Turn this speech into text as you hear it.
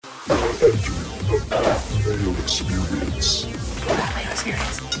Experience. Pat Mayo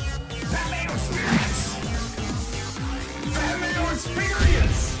Experience. Pat Mayo Experience. Pat Mayo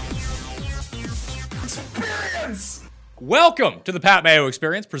Experience. Experience. Welcome to the Pat Mayo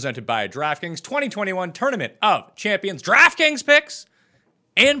Experience, presented by DraftKings 2021 Tournament of Champions DraftKings picks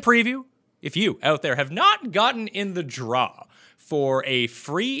and preview. If you out there have not gotten in the draw for a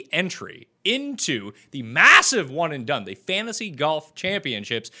free entry into the massive one and done, the Fantasy Golf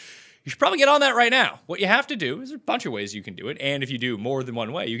Championships, you should probably get on that right now. What you have to do is there's a bunch of ways you can do it, and if you do more than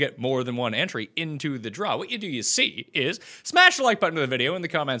one way, you get more than one entry into the draw. What you see is smash the like button to the video in the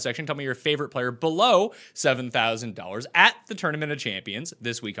comment section. Tell me your favorite player below $7,000 at the Tournament of Champions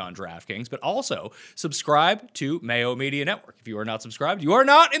this week on DraftKings, but also subscribe to Mayo Media Network. If you are not subscribed, you are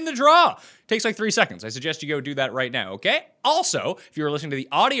not in the draw. It takes like 3 seconds. I suggest you go do that right now, okay? Also, if you're listening to the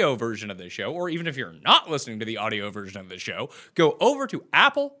audio version of this show, or even if you're not listening to the audio version of this show, go over to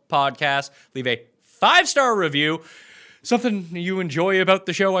Apple Podcasts, leave a 5-star review, something you enjoy about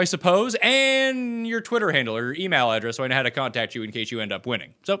the show, I suppose, and your Twitter handle or your email address so I know how to contact you in case you end up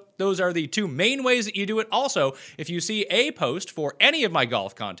winning. So those are the 2 main ways that you do it. Also, if you see a post for any of my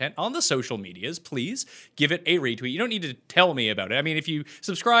golf content on the social medias, please give it a retweet. You don't need to tell me about it. I mean, if you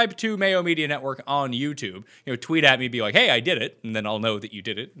subscribe to Mayo Media Network on YouTube, tweet at me, be like, hey, I did it, and then I'll know that you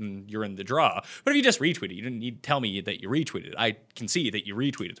did it and you're in the draw. But if you just retweet it, you don't need to tell me that you retweeted it. I can see that you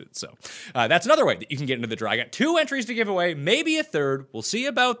retweeted it. So that's another way that you can get into the draw. I got 2 entries to give away, maybe a third. We'll see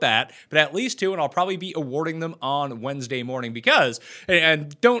about that, but at least 2, and I'll probably be awarding them on Wednesday morning because,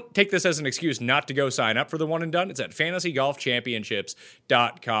 and don't take this as an excuse not to go sign up for the one and done. It's at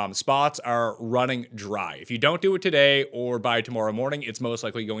fantasygolfchampionships.com. Spots are running dry. If you don't do it today or by tomorrow morning, it's most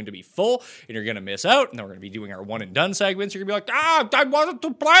likely going to be full, and you're going to miss out, and then we're going to be doing our one and done segments. You're going to be like, I wanted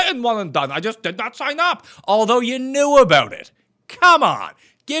to play in one and done. I just did not sign up, although you knew about it. Come on.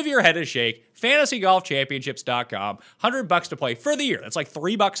 Give your head a shake. FantasyGolfChampionships.com. $100 to play for the year. That's like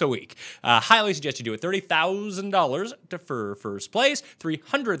 $3 a week. Highly suggest you do it. $30,000 for first place.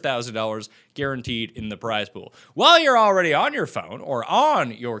 $300,000 guaranteed in the prize pool. While you're already on your phone or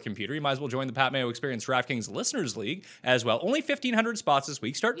on your computer, you might as well join the Pat Mayo Experience DraftKings Listeners League as well. Only 1,500 spots this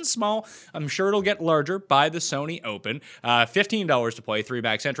week. Starting small. I'm sure it'll get larger by the Sony Open. $15 to play.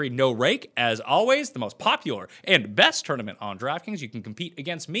 3-max entry. No rake. As always, the most popular and best tournament on DraftKings. You can compete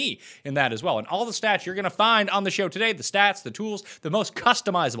against me in that as well. And all the stats you're going to find on the show today, the stats, the tools, the most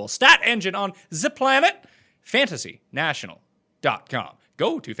customizable stat engine on the planet, FantasyNational.com.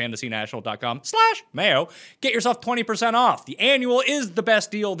 Go to FantasyNational.com/Mayo. Get yourself 20% off. The annual is the best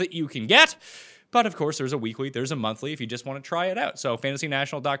deal that you can get. But of course, there's a weekly, there's a monthly if you just want to try it out. So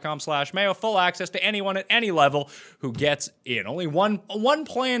FantasyNational.com/Mayo, full access to anyone at any level who gets in. Only one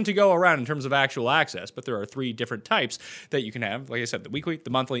plan to go around in terms of actual access, but there are 3 different types that you can have. Like I said, the weekly,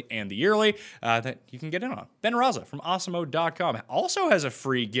 the monthly, and the yearly that you can get in on. Ben Raza from Awesemo.com also has a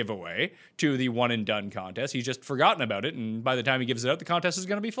free giveaway to the one and done contest. He's just forgotten about it, and by the time he gives it out, the contest is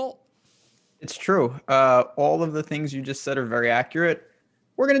going to be full. It's true. All of the things you just said are very accurate.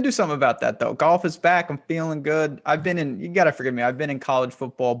 We're going to do something about that, though. Golf is back. I'm feeling good. You got to forgive me. I've been in college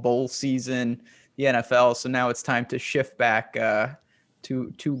football, bowl season, the NFL. So now it's time to shift back to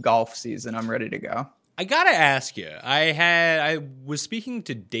golf season. I'm ready to go. I got to ask you, I was speaking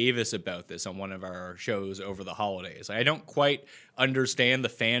to Davis about this on one of our shows over the holidays. I don't quite understand the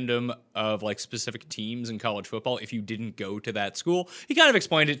fandom of like specific teams in college football if you didn't go to that school. He kind of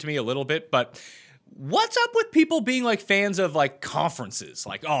explained it to me a little bit, but what's up with people being like fans of like conferences?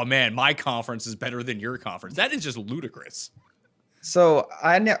 Like, oh man, my conference is better than your conference. That is just ludicrous. So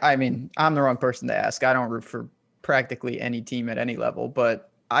I mean, I'm the wrong person to ask. I don't root for practically any team at any level,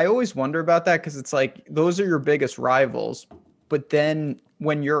 but I always wonder about that because it's like those are your biggest rivals. But then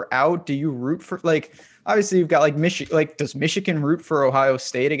when you're out, do you root for like? Obviously, you've got like Michigan. Like, does Michigan root for Ohio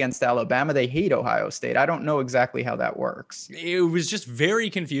State against Alabama? They hate Ohio State. I don't know exactly how that works. It was just very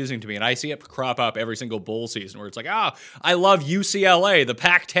confusing to me, and I see it crop up every single bowl season where it's like, I love UCLA. The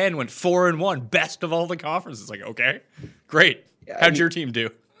Pac-10 went 4-1, best of all the conferences. Like, okay, great. How'd your team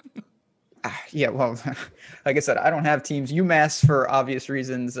do? Yeah, well, like I said, I don't have teams. UMass, for obvious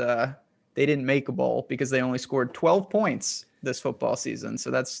reasons, they didn't make a bowl because they only scored 12 points this football season.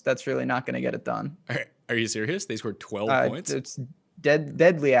 So that's really not going to get it done. Are you serious? They scored 12 points? It's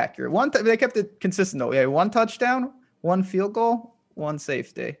deadly accurate. They kept it consistent, though. Yeah, 1 touchdown, 1 field goal, 1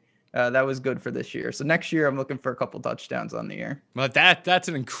 safety. That was good for this year. So next year, I'm looking for a couple touchdowns on the year. Well, that's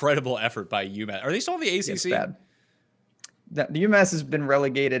an incredible effort by UMass. Are they still in the ACC? It's bad. The UMass has been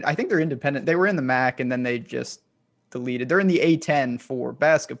relegated. I think they're independent. They were in the MAC, and then they just deleted. They're in the A10 for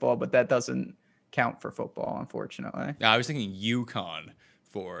basketball, but that doesn't count for football, unfortunately. I was thinking UConn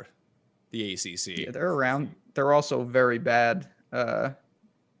for the ACC. Yeah, they're around. They're also very bad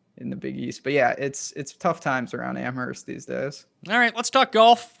in the Big East. But yeah, it's tough times around Amherst these days. All right, let's talk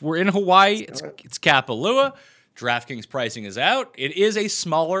golf. We're in Hawaii. It's Kapalua. DraftKings pricing is out. It is a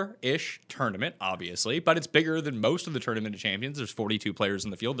smaller-ish tournament, obviously, but it's bigger than most of the Tournament of Champions. There's 42 players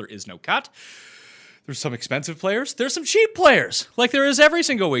in the field. There is no cut. There's some expensive players. There's some cheap players, like there is every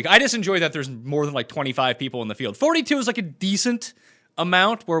single week. I just enjoy that there's more than like 25 people in the field. 42 is like a decent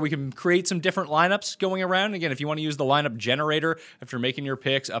amount where we can create some different lineups going around. Again, if you want to use the lineup generator after making your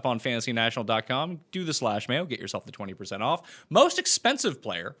picks up on fantasynational.com, do the /mail, get yourself the 20% off. Most expensive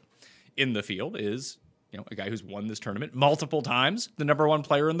player in the field is a guy who's won this tournament multiple times, the number one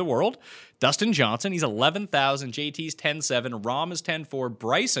player in the world, Dustin Johnson. He's 11,000. JT's 10,700. Rahm is 10,400.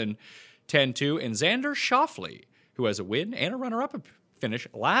 Bryson 10,200. And Xander Schauffele, who has a win and a runner-up finish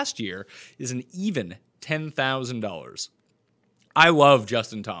last year, is an even $10,000. I love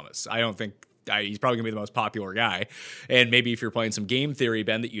Justin Thomas. I don't think he's probably going to be the most popular guy. And maybe if you're playing some game theory,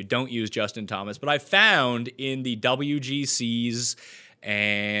 Ben, that you don't use Justin Thomas. But I found in the WGCs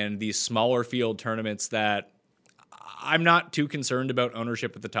and these smaller field tournaments that I'm not too concerned about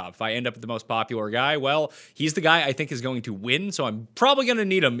ownership at the top. If I end up with the most popular guy, well, he's the guy I think is going to win, so I'm probably going to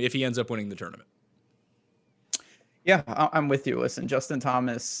need him if he ends up winning the tournament. Yeah, I'm with you. Listen, Justin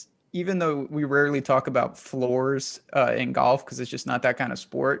Thomas, even though we rarely talk about floors in golf because it's just not that kind of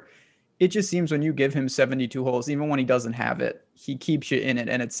sport, it just seems when you give him 72 holes, even when he doesn't have it, he keeps you in it,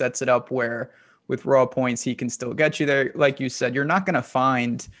 and it sets it up where with raw points, he can still get you there. Like you said, you're not going to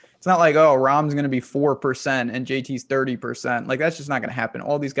find, it's not like, oh, Rahm's going to be 4% and JT's 30%. Like, that's just not going to happen.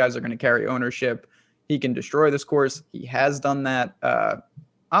 All these guys are going to carry ownership. He can destroy this course. He has done that.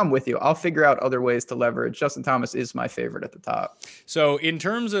 I'm with you. I'll figure out other ways to leverage. Justin Thomas is my favorite at the top. So in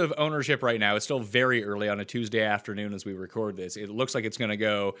terms of ownership right now, it's still very early on a Tuesday afternoon as we record this. It looks like it's going to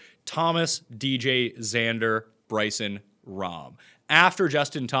go Thomas, DJ, Xander, Bryson, Rahm. After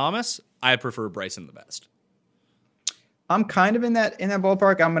Justin Thomas, I prefer Bryson the best. I'm kind of in that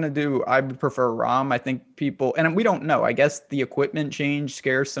ballpark. I would prefer Rahm. I think people, and we don't know, I guess the equipment change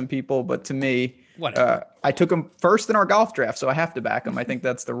scares some people, but to me, I took him first in our golf draft, so I have to back him. I think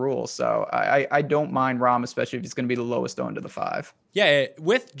that's the rule. So I don't mind Rahm, especially if he's going to be the lowest owned of the five. Yeah,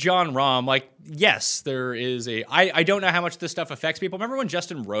 with John Rahm, like, yes, there is I don't know how much this stuff affects people. Remember when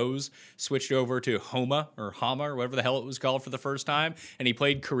Justin Rose switched over to Homa or whatever the hell it was called for the first time, and he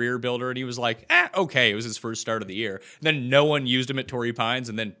played Career Builder, and he was like, okay, it was his first start of the year. And then no one used him at Torrey Pines,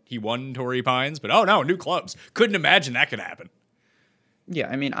 and then he won Torrey Pines, but oh no, new clubs. Couldn't imagine that could happen. Yeah,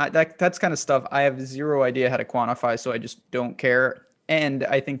 I mean, that's kind of stuff I have zero idea how to quantify, so I just don't care. And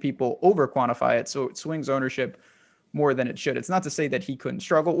I think people over-quantify it, so it swings ownership more than it should. It's not to say that he couldn't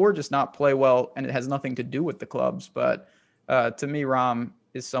struggle or just not play well, and it has nothing to do with the clubs. But to me, Rahm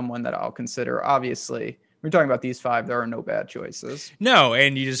is someone that I'll consider. Obviously, we're talking about these five. There are no bad choices. No,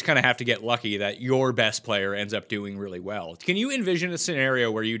 and you just kind of have to get lucky that your best player ends up doing really well. Can you envision a scenario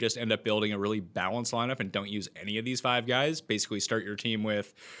where you just end up building a really balanced lineup and don't use any of these five guys? Basically, start your team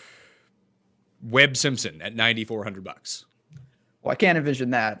with Webb Simpson at $9,400. Well, I can't envision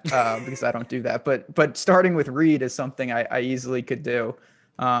that because I don't do that. But starting with Reed is something I easily could do.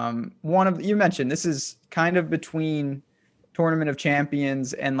 You mentioned this is kind of between Tournament of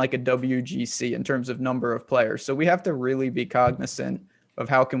Champions and like a WGC in terms of number of players. So we have to really be cognizant of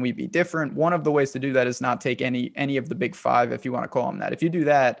how can we be different. One of the ways to do that is not take any of the big five, if you want to call them that. If you do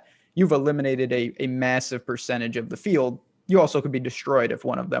that, you've eliminated a massive percentage of the field. You also could be destroyed if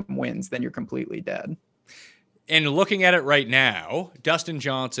one of them wins, then you're completely dead. And looking at it right now, Dustin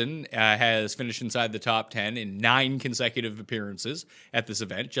Johnson has finished inside the top 10 in 9 consecutive appearances at this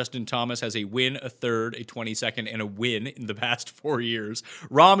event. Justin Thomas has a win, a third, a 22nd, and a win in the past 4 years.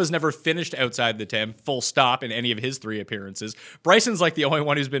 Rahm has never finished outside the 10, full stop, in any of his 3 appearances. Bryson's like the only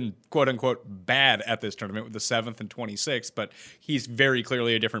one who's been, quote-unquote, bad at this tournament with the 7th and 26th, but he's very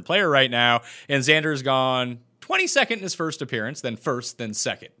clearly a different player right now. And Xander's gone 22nd in his first appearance, then first, then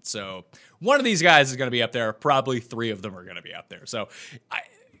second. So one of these guys is going to be up there. Probably 3 of them are going to be up there. So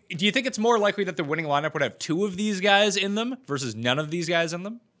do you think it's more likely that the winning lineup would have 2 of these guys in them versus none of these guys in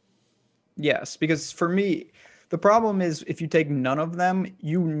them? Yes, because for me, the problem is if you take none of them,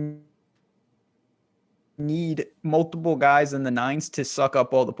 you need multiple guys in the 9s to suck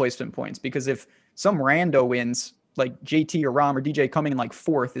up all the placement points. Because if some rando wins, like JT or Rahm or DJ coming in like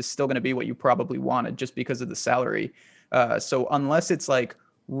 4th is still going to be what you probably wanted just because of the salary. So unless it's like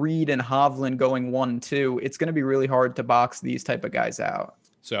Reed and Hovland going 1-2, it's going to be really hard to box these type of guys out.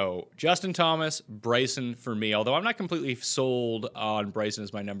 So Justin Thomas, Bryson for me, although I'm not completely sold on Bryson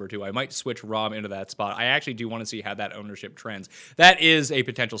as my number 2. I might switch Rom into that spot. I actually do want to see how that ownership trends. That is a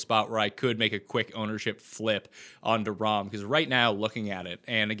potential spot where I could make a quick ownership flip onto Rom, because right now looking at it,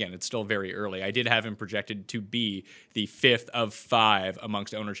 and again, it's still very early, I did have him projected to be the 5th of 5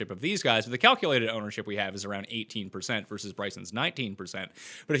 amongst ownership of these guys, but the calculated ownership we have is around 18% versus Bryson's 19%.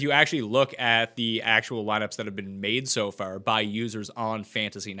 But if you actually look at the actual lineups that have been made so far by users on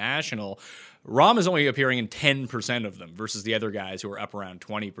Fantasy National, Rom is only appearing in 10% of them versus the other guys who are up around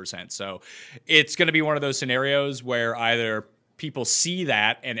 20%. So it's going to be one of those scenarios where either people see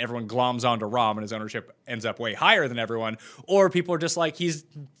that and everyone gloms onto Rom and his ownership ends up way higher than everyone, or people are just like, he's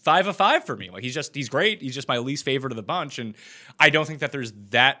 5 of 5 for me. Like he's great. He's just my least favorite of the bunch. And I don't think that there's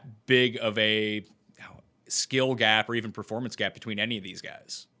that big of a skill gap or even performance gap between any of these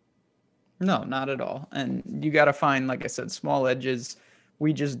guys. No, not at all. And you got to find, like I said, small edges.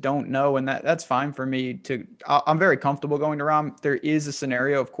 We just don't know, and that's fine for me. I'm very comfortable going to Rom. There is a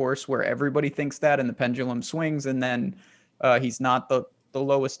scenario, of course, where everybody thinks that and the pendulum swings, and then he's not the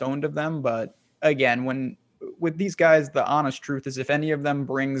lowest owned of them. But again, with these guys, the honest truth is if any of them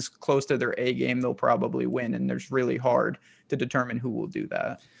brings close to their A game, they'll probably win, and there's really hard to determine who will do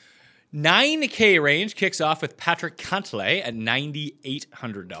that. 9K range kicks off with Patrick Cantlay at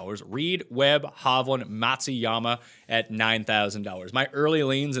 $9,800. Reed, Webb, Hovland, Matsuyama at $9,000. My early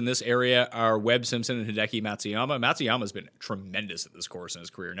leans in this area are Webb, Simpson, and Hideki Matsuyama. Matsuyama's been tremendous at this course in his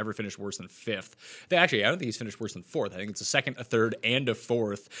career. Never finished worse than 5th. Actually, I don't think he's finished worse than 4th. I think it's a 2nd, a 3rd, and a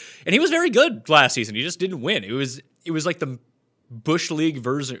 4th. And he was very good last season. He just didn't win. It was like the Bush League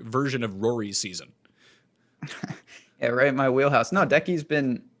version of Rory's season. Yeah, right in my wheelhouse. No, Decky's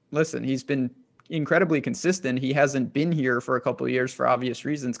been... Listen, he's been incredibly consistent. He hasn't been here for a couple of years for obvious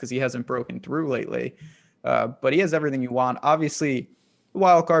reasons because he hasn't broken through lately. But he has everything you want. Obviously, the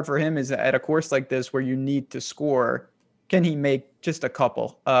wild card for him is at a course like this where you need to score. Can he make just a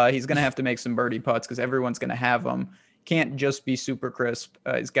couple? He's going to have to make some birdie putts because everyone's going to have them. Can't just be super crisp.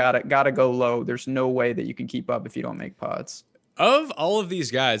 He's got to go low. There's no way that you can keep up if you don't make putts. Of all of these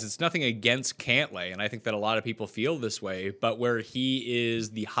guys, it's nothing against Cantlay, and I think that a lot of people feel this way, but where he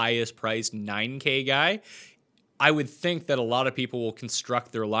is the highest priced 9K guy, I would think that a lot of people will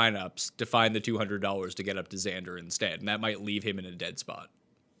construct their lineups to find the $200 to get up to Xander instead, and that might leave him in a dead spot.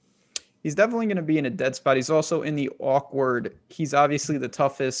 He's definitely going to be in a dead spot. He's also in the awkward, he's obviously the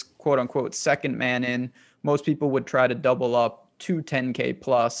toughest, quote unquote, second man in. Most people would try to double up to 10K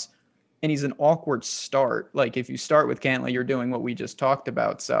plus. And he's an awkward start. Like if you start with Cantlay, you're doing what we just talked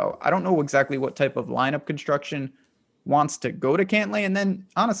about. So I don't know exactly what type of lineup construction wants to go to Cantlay. And then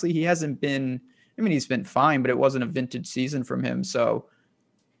honestly, he hasn't been, I mean, he's been fine, but it wasn't a vintage season from him. So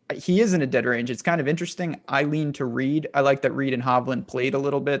he is in a dead range. It's kind of interesting. I lean to Reed. I like that Reed and Hovland played a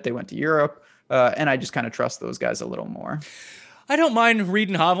little bit. They went to Europe. And I just kind of trust those guys a little more. I don't mind Reed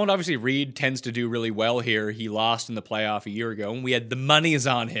and Hovland. Obviously, Reed tends to do really well here. He lost in the playoff a year ago, and we had the monies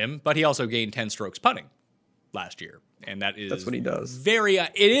on him, but he also gained 10 strokes putting last year. And that's what he does.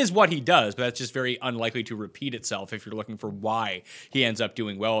 It is what he does, but that's just very unlikely to repeat itself if you're looking for why he ends up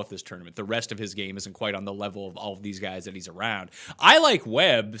doing well at this tournament. The rest of his game isn't quite on the level of all of these guys that he's around. I like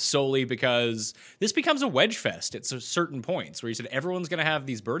Webb solely because this becomes a wedge fest at certain points where you said everyone's going to have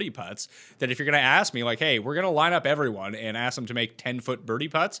these birdie putts that if you're going to ask me like, hey, we're going to line up everyone and ask them to make 10-foot birdie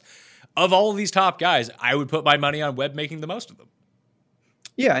putts, of all of these top guys, I would put my money on Webb making the most of them.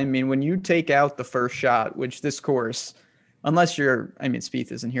 Yeah, I mean, when you take out the first shot, which this course, unless you're, I mean,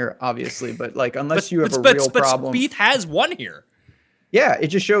 Spieth isn't here, obviously, but like, unless you have a real problem. But Spieth has won here. Yeah, it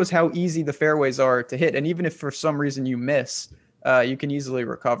just shows how easy the fairways are to hit. And even if for some reason you miss, you can easily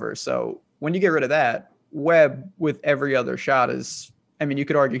recover. So when you get rid of that, Webb with every other shot is, I mean, you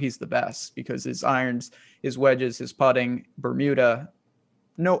could argue he's the best because his irons, his wedges, his putting, Bermuda,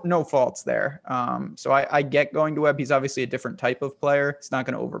 no faults there. So I get going to Webb. He's obviously a different type of player. It's not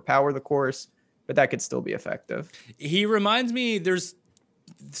going to overpower the course, but that could still be effective. He reminds me, there's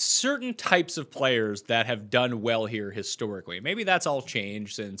certain types of players that have done well here historically. Maybe that's all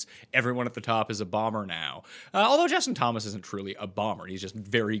changed since everyone at the top is a bomber now. Although Justin Thomas isn't truly a bomber. He's just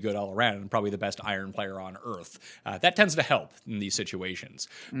very good all around and probably the best iron player on earth. That tends to help in these situations.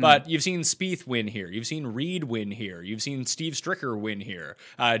 But you've seen Spieth win here. You've seen Reed win here. You've seen Steve Stricker win here.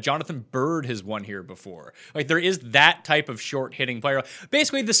 Jonathan Bird has won here before. Like there is that type of short hitting player.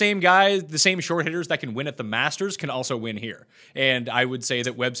 Basically the same guys, the same short hitters that can win at the Masters can also win here. And I would say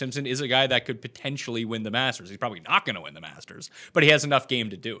that Webb Simpson is a guy that could potentially win the Masters. He's probably not going to win the Masters, but he has enough game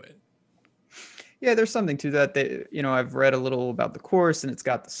to do it. Yeah, there's something to that. I've read a little about the course and it's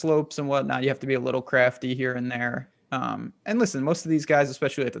got the slopes and whatnot. You have to be a little crafty here and there. And listen, most of these guys,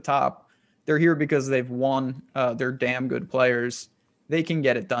 especially at the top, they're here because they've won. They're damn good players. They can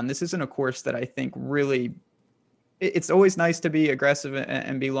get it done. This isn't a course that I think really. It's always nice to be aggressive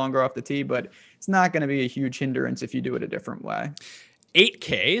and be longer off the tee, but it's not going to be a huge hindrance if you do it a different way.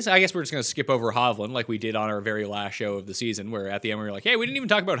 8Ks. I guess we're just going to skip over Hovland like we did on our very last show of the season, where at the end we were like, hey, we didn't even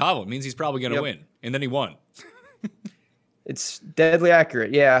talk about Hovland. It means he's probably going to win. And then he won. It's deadly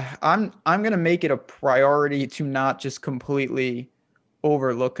accurate. Yeah, I'm going to make it a priority to not just completely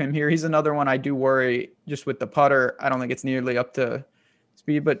overlook him here. He's another one I do worry just with the putter. I don't think it's nearly up to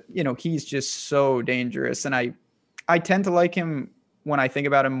speed, but he's just so dangerous. And I tend to like him when I think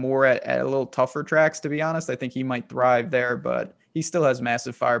about him more at a little tougher tracks, to be honest. I think he might thrive there, but he still has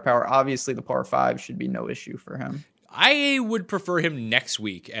massive firepower. Obviously, the par 5 should be no issue for him. I would prefer him next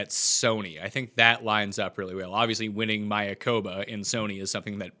week at Sony. I think that lines up really well. Obviously, winning Mayakoba in Sony is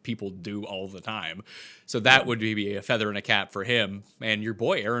something that people do all the time. So that would be a feather in a cap for him. And your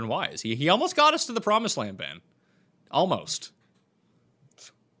boy, Aaron Wise. He almost got us to the promised land, Ben. Almost.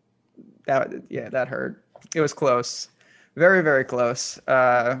 That hurt. It was close. Very, very close.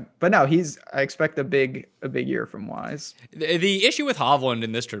 But no, I expect a big year from Wise. The issue with Hovland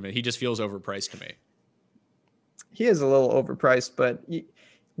in this tournament, he just feels overpriced to me. He is a little overpriced, but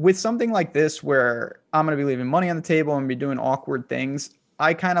with something like this where I'm going to be leaving money on the table and be doing awkward things,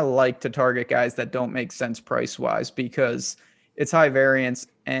 I kind of like to target guys that don't make sense price-wise because it's high variance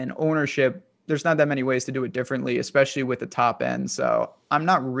and ownership. There's not that many ways to do it differently, especially with the top end. So I'm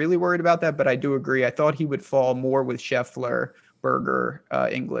not really worried about that, but I do agree. I thought he would fall more with Scheffler, Berger,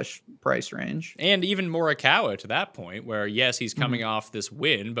 English price range. And even Morikawa to that point where, yes, he's coming off this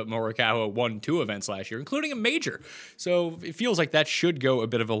win, but Morikawa won 2 events last year, including a major. So it feels like that should go a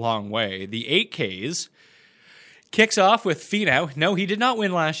bit of a long way. The 8Ks kicks off with Finau. No, he did not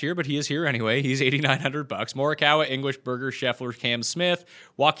win last year, but he is here anyway. He's $8,900. Morikawa, English, Berger, Scheffler, Cam Smith,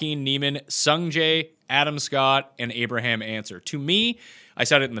 Joaquin Niemann, Sungjae, Adam Scott, and Abraham Answer. To me, I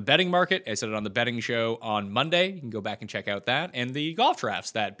said it in the betting market. I said it on the betting show on Monday. You can go back and check out that. And the golf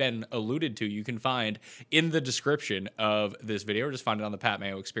drafts that Ben alluded to, you can find in the description of this video, or just find it on the Pat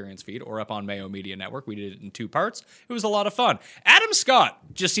Mayo Experience feed or up on Mayo Media Network. We did it in 2 parts. It was a lot of fun. Adam Scott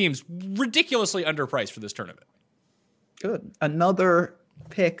just seems ridiculously underpriced for this tournament. Good. Another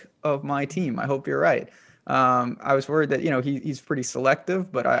pick of my team. I hope you're right. I was worried that, he's pretty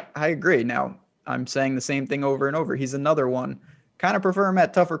selective, but I agree. Now, I'm saying the same thing over and over. He's another one. Kind of prefer him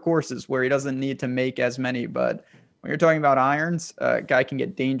at tougher courses where he doesn't need to make as many. But when you're talking about irons, a guy can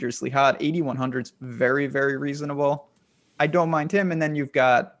get dangerously hot. 8,100's very, very reasonable. I don't mind him. And then you've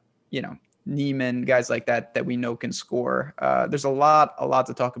got, Neiman, guys like that we know can score. There's a lot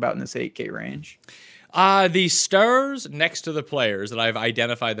to talk about in this 8K range. The stars next to the players that I've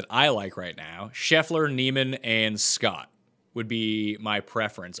identified that I like right now, Scheffler, Neiman, and Scott would be my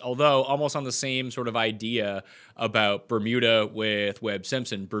preference. Although almost on the same sort of idea about Bermuda with Webb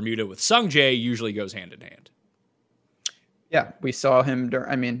Simpson, Bermuda with Sungjae usually goes hand in hand. Yeah, we saw him.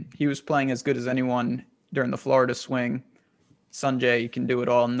 He was playing as good as anyone during the Florida swing. Sungjae can do it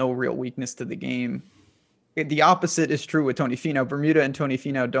all. No real weakness to the game. The opposite is true with Tony Finau. Bermuda and Tony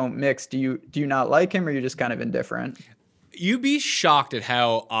Finau don't mix. Do you not like him, or you're just kind of indifferent? You'd be shocked at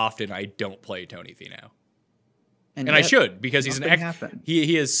how often I don't play Tony Finau. And I should, because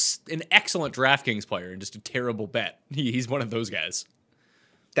he is an excellent DraftKings player and just a terrible bet. He's one of those guys.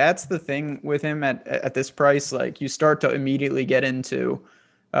 That's the thing with him at this price. Like, you start to immediately get into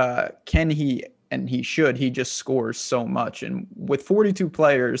can he, and he should, he just scores so much. And with 42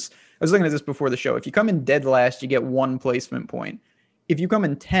 players, I was looking at this before the show. If you come in dead last, you get 1 placement point. If you come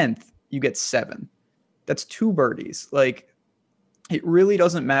in 10th, you get 7. That's 2 birdies. Like, it really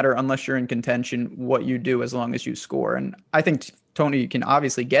doesn't matter unless you're in contention what you do as long as you score. And I think Tony can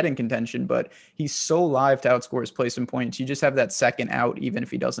obviously get in contention, but he's so live to outscore his placement points. You just have that second out, even if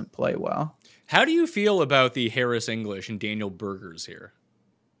he doesn't play well. How do you feel about the Harris English and Daniel Bergers here?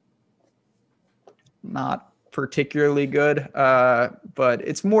 Not particularly good, but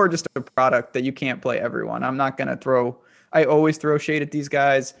it's more just a product that you can't play everyone. I'm not going to I always throw shade at these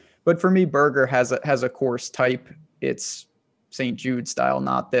guys, but for me, Berger has a course type. It's St. Jude style,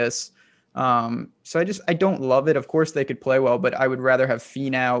 not this. So I don't love it. Of course they could play well, but I would rather have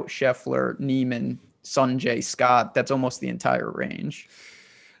Finau, Scheffler, Neiman, Sungjae, Scott. That's almost the entire range.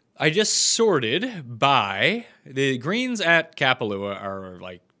 I just sorted by the greens at Kapalua are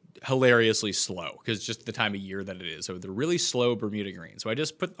like hilariously slow because just the time of year that it is. So they're really slow Bermuda greens. So I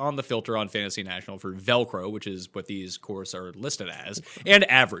just put on the filter on Fantasy National for Velcro, which is what these courses are listed as, and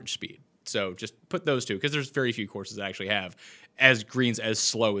average speed. So just put those two because there's very few courses that actually have as greens as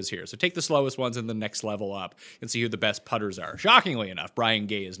slow as here. So take the slowest ones in the next level up and see who the best putters are. Shockingly enough, Brian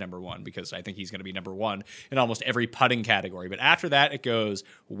Gay is number one because I think he's going to be number one in almost every putting category. But after that, it goes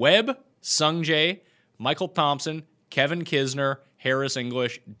Webb, Sungjae, Michael Thompson, Kevin Kisner, Harris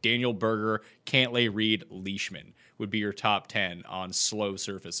English, Daniel Berger, Cantlay, Reed, Leishman would be your top 10 on slow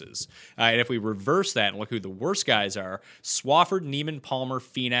surfaces. And if we reverse that and look who the worst guys are, Swafford, Neiman, Palmer,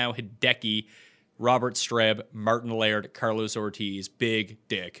 Finau, Hideki, Robert Streb, Martin Laird, Carlos Ortiz, Big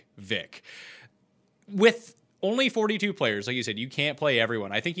Dick Vic. With only 42 players, like you said, you can't play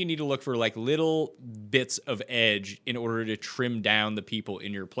everyone. I think you need to look for like little bits of edge in order to trim down the people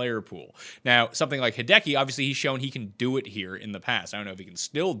in your player pool. Now, something like Hideki, obviously he's shown he can do it here in the past. I don't know if he can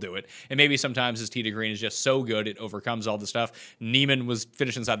still do it. And maybe sometimes his tee to green is just so good it overcomes all the stuff. Neiman was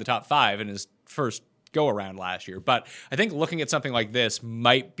finished inside the top 5 in his first go around last year. But I think looking at something like this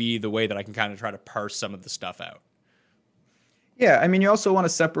might be the way that I can kind of try to parse some of the stuff out. Yeah, I mean, you also want to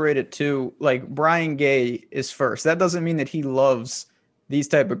separate it too. Like Brian Gay is first. That doesn't mean that he loves these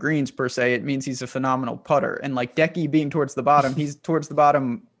type of greens per se. It means he's a phenomenal putter. And like Decky being towards the bottom, he's towards the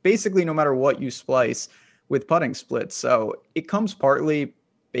bottom basically no matter what you splice with putting splits. So it comes partly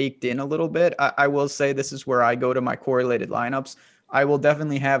baked in a little bit. I will say this is where I go to my correlated lineups. I will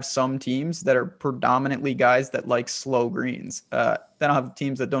definitely have some teams that are predominantly guys that like slow greens. Then I'll have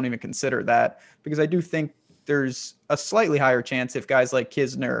teams that don't even consider that because I do think there's a slightly higher chance if guys like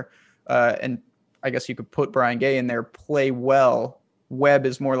Kisner and I guess you could put Brian Gay in there play well. Webb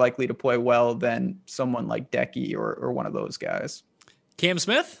is more likely to play well than someone like Decky or one of those guys. Cam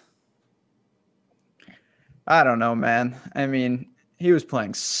Smith? I don't know, man. I mean, he was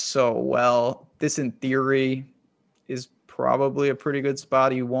playing so well. This in theory is probably a pretty good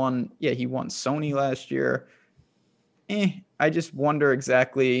spot. He won Sony last year. I just wonder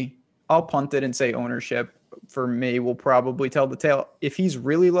exactly. I'll punt it and say ownership for me will probably tell the tale. If he's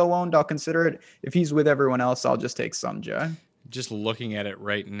really low owned, I'll consider it. If he's with everyone else, I'll just take Sungjae. Just looking at it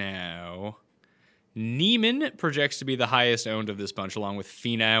right now, Neiman projects to be the highest owned of this bunch, along with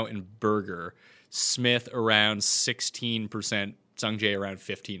Finau and Berger. Smith around 16%, Sungjae around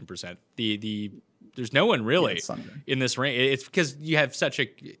 15%. There's no one really in this range. It's because you have such a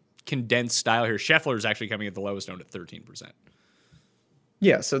condensed style here. Scheffler is actually coming at the lowest owned at 13%.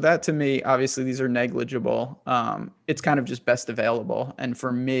 Yeah, so that to me, obviously these are negligible. It's kind of just best available. And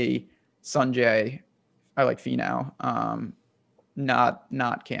for me, Sungjae, I like Finau.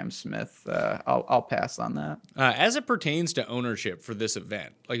 Not Cam Smith. I'll pass on that. As it pertains to ownership for this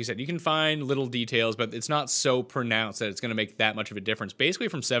event, like you said, you can find little details, but it's not so pronounced that it's going to make that much of a difference. Basically,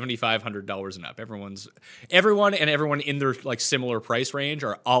 from $7,500 and up, everyone in their like similar price range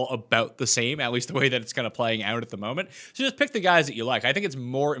are all about the same. At least the way that it's kind of playing out at the moment. So just pick the guys that you like. I think it's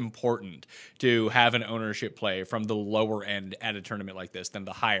more important to have an ownership play from the lower end at a tournament like this than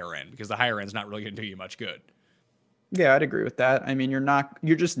the higher end, because the higher end is not really going to do you much good. Yeah, I'd agree with that. I mean,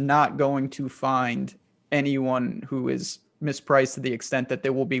 you're just not going to find anyone who is mispriced to the extent that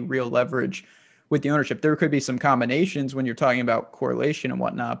there will be real leverage with the ownership. There could be some combinations when you're talking about correlation and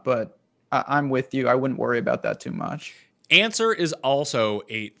whatnot, but I'm with you. I wouldn't worry about that too much. Answer is also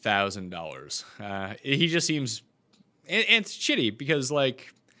 $8,000. He just seems, and it's shitty because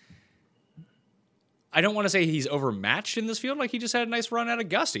like, I don't want to say he's overmatched in this field. Like he just had a nice run at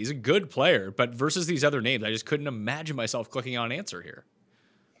Augusta. He's a good player, but versus these other names, I just couldn't imagine myself clicking on Answer here.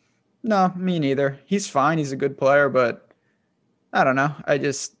 No, me neither. He's fine. He's a good player, but I don't know.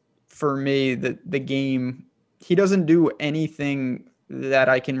 For me, the game, he doesn't do anything that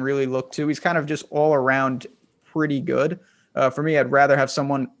I can really look to. He's kind of just all around pretty good. For me, I'd rather have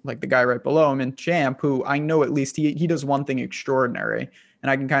someone like the guy right below him in Champ, who I know at least he does one thing extraordinary. And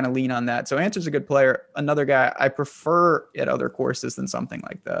I can kind of lean on that. So Answer's a good player. Another guy I prefer at other courses than something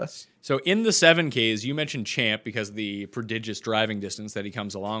like this. So in the 7Ks, you mentioned Champ because of the prodigious driving distance that he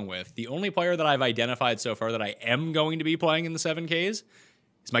comes along with. The only player that I've identified so far that I am going to be playing in the 7Ks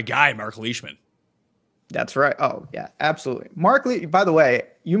is my guy, Mark Leishman. That's right. Oh, yeah, absolutely. Mark Lee, by the way,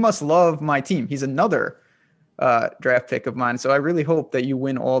 you must love my team. He's another draft pick of mine. So I really hope that you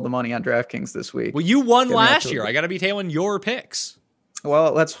win all the money on DraftKings this week. Well, you won last year. I got to be tailing your picks.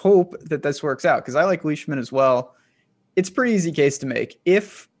 Well, let's hope that this works out because I like Leishman as well. It's a pretty easy case to make.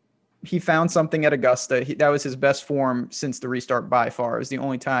 If he found something at Augusta, that was his best form since the restart by far. It was the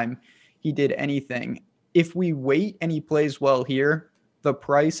only time he did anything. If we wait and he plays well here, the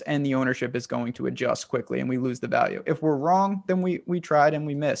price and the ownership is going to adjust quickly and we lose the value. If we're wrong, then we tried and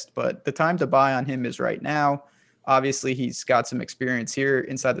we missed. But the time to buy on him is right now. Obviously, he's got some experience here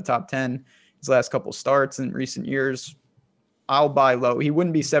inside the top 10. His last couple starts in recent years. I'll buy low. He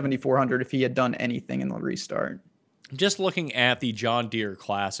wouldn't be 7,400 if he had done anything in the restart. just looking at the John Deere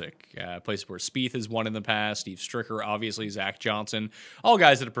Classic, places where Spieth has won in the past, Steve Stricker, obviously, Zach Johnson, all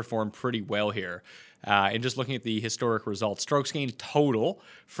guys that have performed pretty well here. And just looking at the historic results, strokes gained total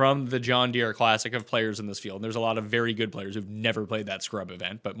from the John Deere Classic of players in this field. And there's a lot of very good players who've never played that scrub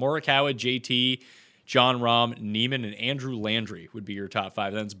event. But Morikawa, JT, John Rahm, Neiman, and Andrew Landry would be your top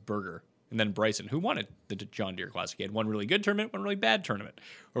 5. Then it's Berger. And then Bryson, who won the John Deere Classic. He had one really good tournament, one really bad tournament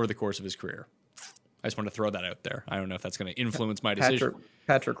over the course of his career. I just want to throw that out there. I don't know if that's going to influence my decision.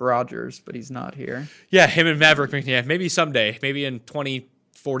 Patrick Rogers, but he's not here. Yeah, him and Maverick McNeil. Maybe someday, maybe in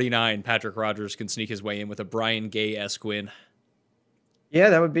 2049, Patrick Rogers can sneak his way in with a Brian Gay-esque win.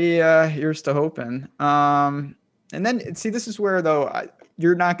 Yeah, that would be here's to hoping. And then, see, this is where, though,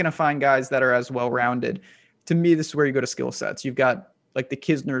 you're not going to find guys that are as well-rounded. To me, this is where you go to skill sets. You've got, like, the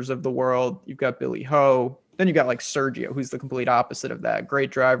Kisners of the world. You've got Billy Ho. Then you've got, like, Sergio, who's the complete opposite of that. Great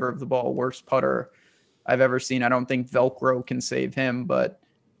driver of the ball, worst putter I've ever seen. I don't think Velcro can save him, but,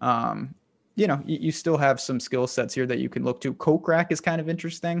 you still have some skill sets here that you can look to. Kokrak is kind of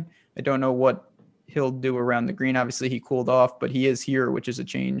interesting. I don't know what he'll do around the green. Obviously, he cooled off, but he is here, which is a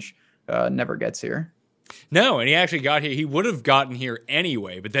change. Never gets here. No, and he actually got here. He would have gotten here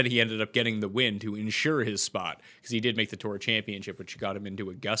anyway, but then he ended up getting the win to ensure his spot because he did make the Tour Championship, which got him into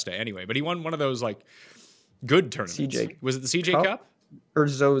Augusta anyway. But he won one of those, like, good tournaments. Was it the CJ Cup? Or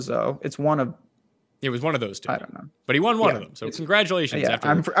Zozo. It's one of... It was one of those two. I don't know. But he won one of them. So congratulations. Yeah,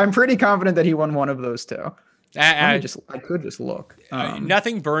 I'm pretty confident that he won one of those two. I could just look.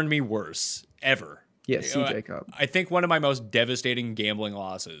 Nothing burned me worse ever. Yeah, CJ Cup. I think one of my most devastating gambling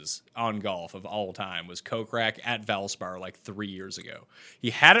losses on golf of all time was Kokrak at Valspar like 3 years ago. He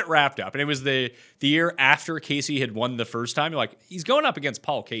had it wrapped up, and it was the year after Casey had won the first time. You're like, he's going up against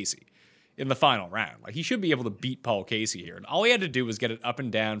Paul Casey in the final round. Like, he should be able to beat Paul Casey here. And all he had to do was get it up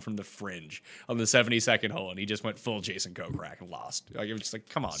and down from the fringe on the 72nd hole, and he just went full Jason Kokrak and lost. Like, it was just like,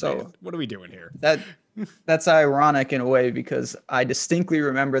 come on, man. What are we doing here? That's ironic in a way, because I distinctly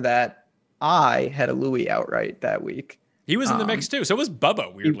remember that I had a Louis outright that week. He was in the mix too. So was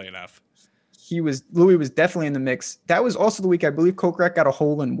Bubba, weirdly enough. Louis was definitely in the mix. That was also the week I believe Kokrak got a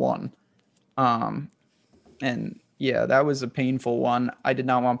hole in one. And yeah, that was a painful one. I did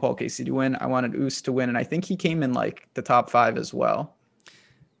not want Paul Casey to win. I wanted Oos to win, and I think he came in like the top 5 as well.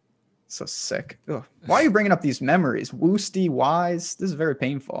 So sick. Ugh. Why are you bringing up these memories? Woosty, Wise. This is very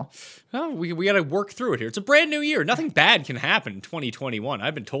painful. Well, we got to work through it here. It's a brand new year. Nothing bad can happen in 2021.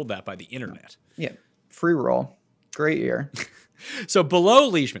 I've been told that by the internet. Yeah. Free roll. Great year. So below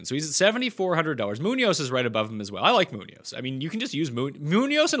Leishman, so he's at $7,400. Munoz is right above him as well. I like Munoz. I mean, you can just use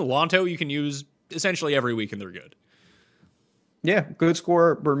Munoz and Lonto. You can use essentially every week, and they're good. Yeah, good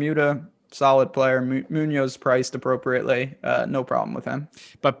score. Bermuda, solid player. Munoz priced appropriately. No problem with him.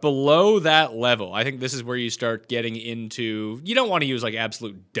 But below that level, I think this is where you start getting into, you don't want to use like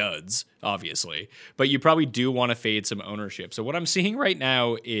absolute duds, obviously, but you probably do want to fade some ownership. So what I'm seeing right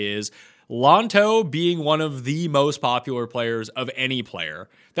now is Lonto being one of the most popular players of any player.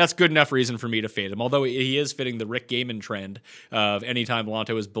 That's good enough reason for me to fade him, although he is fitting the Rick Gaiman trend of anytime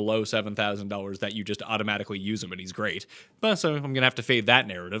Lonto is below $7,000 that you just automatically use him and he's great. But so I'm going to have to fade that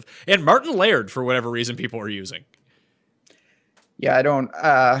narrative. And Martin Laird, for whatever reason people are using. Yeah, I don't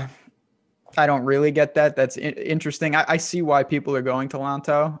really get that. That's interesting. I see why people are going to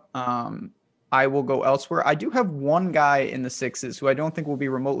Lonto. I will go elsewhere. I do have one guy in the 6s who I don't think will be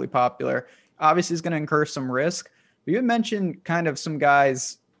remotely popular. Obviously, is going to incur some risk. But you had mentioned kind of some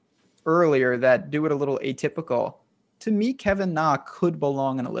guys earlier that do it a little atypical. To me, Kevin Na could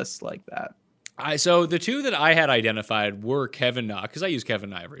belong in a list like that. So the two that I had identified were Kevin Na, because I use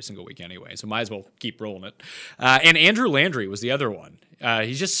Kevin Na every single week anyway, so might as well keep rolling it. And Andrew Landry was the other one.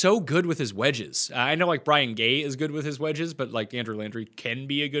 He's just so good with his wedges. I know like Brian Gay is good with his wedges, but like Andrew Landry can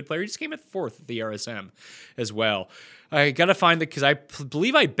be a good player. He just came at 4th at the RSM as well. I got to find that because I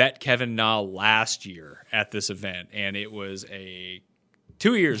believe I bet Kevin Na last year at this event, and it was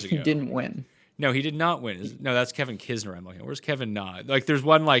 2 years ago. He didn't win. No, he did not win. No, that's Kevin Kisner I'm looking at. Where's Kevin Na? Like, there's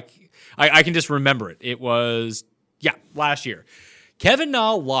one, like, I can just remember it. It was, last year. Kevin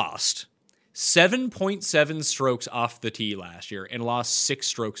Na lost 7.7 strokes off the tee last year and lost 6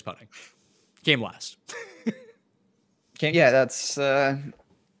 strokes putting. Came last. Yeah, that's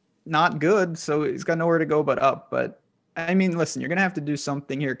not good. So he's got nowhere to go but up. But, I mean, listen, you're going to have to do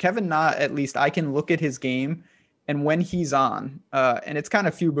something here. Kevin Na, at least I can look at his game. And when he's on, and it's kind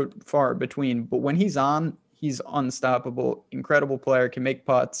of few but far between, but when he's on, he's unstoppable, incredible player, can make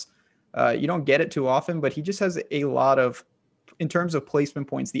putts. You don't get it too often, but he just has a lot of, in terms of placement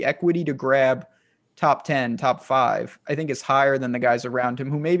points, the equity to grab top 10, top 5, I think is higher than the guys around him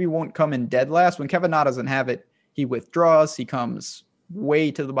who maybe won't come in dead last. When Kevin Na doesn't have it, he withdraws, he comes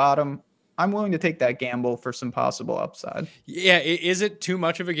way to the bottom. I'm willing to take that gamble for some possible upside. Yeah, is it too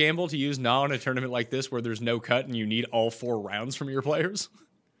much of a gamble to use Na in a tournament like this where there's no cut and you need all 4 rounds from your players?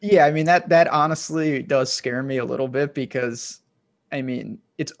 Yeah, I mean, that honestly does scare me a little bit because, I mean,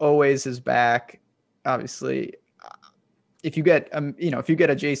 it's always his back. Obviously, if you get if you get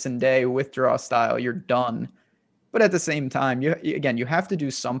a Jason Day withdraw style, you're done. But at the same time, you have to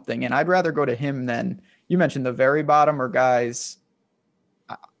do something, and I'd rather go to him than you mentioned the very bottom or guys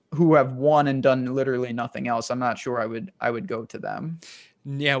who have won and done literally nothing else. I'm not sure I would go to them.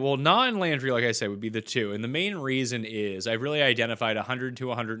 Yeah, well, Na and Landry, like I said, would be the two. And the main reason is I've really identified 100 to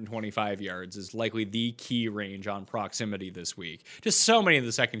 125 yards as likely the key range on proximity this week. Just so many of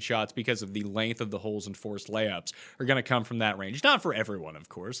the second shots, because of the length of the holes and forced layups, are going to come from that range. Not for everyone, of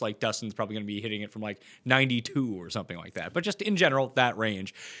course. Like Dustin's probably going to be hitting it from like 92 or something like that. But just in general, that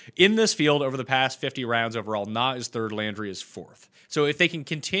range. In this field, over the past 50 rounds overall, Na is third, Landry is fourth. So if they can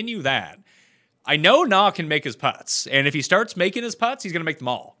continue that, I know Na can make his putts, and if he starts making his putts, he's going to make them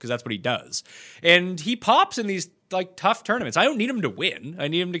all, because that's what he does. And he pops in these like tough tournaments. I don't need him to win. I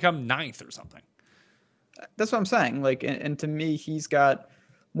need him to come ninth or something. That's what I'm saying. Like, and to me, he's got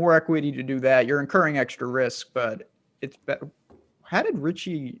more equity to do that. You're incurring extra risk, but it's better. How did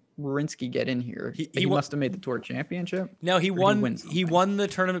Richie Warinsky get in here? He must have made the tour championship. No, he won. He won the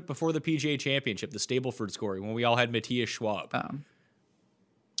tournament before the PGA Championship, the Stableford scoring, when we all had Matthias Schwab.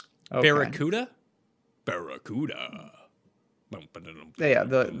 Okay. Barracuda. Yeah,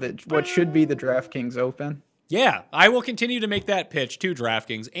 the what should be the DraftKings Open. Yeah, I will continue to make that pitch to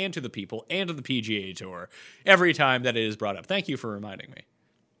DraftKings and to the people and to the PGA Tour every time that it is brought up. Thank you for reminding me.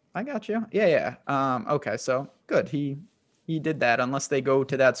 I got you. Yeah. Okay, so good. He did that. Unless they go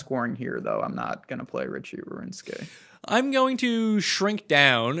to that scoring here, though, I'm not going to play Richie Warinsky. I'm going to shrink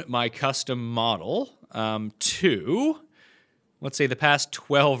down my custom model to, let's say, the past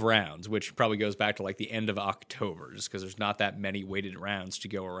 12 rounds, which probably goes back to like the end of October, just because there's not that many weighted rounds to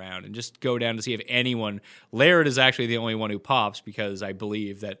go around, and just go down to see if anyone. Laird is actually the only one who pops, because I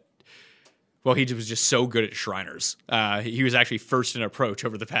believe that, well, he was just so good at Shriners. He was actually first in approach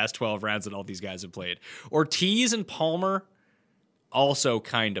over the past 12 rounds that all these guys have played. Ortiz and Palmer also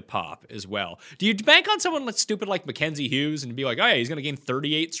kind of pop as well. Do you bank on someone like stupid like Mackenzie Hughes and be like, oh yeah, he's going to gain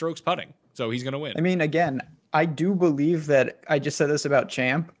 38 strokes putting, so he's going to win? I mean, again, I do believe that I just said this about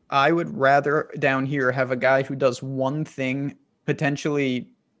Champ. I would rather down here have a guy who does one thing, potentially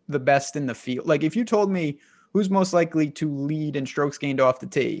the best in the field. Like if you told me who's most likely to lead in strokes gained off the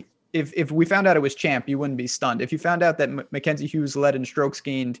tee, if we found out it was Champ, you wouldn't be stunned. If you found out that Mackenzie Hughes led in strokes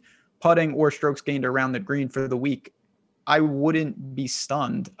gained putting or strokes gained around the green for the week, I wouldn't be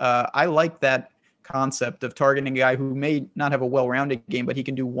stunned. I like that concept of targeting a guy who may not have a well-rounded game, but he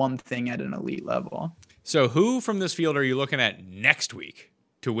can do one thing at an elite level. So who from this field are you looking at next week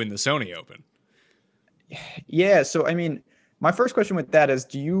to win the Sony Open? Yeah, so I mean, my first question with that is,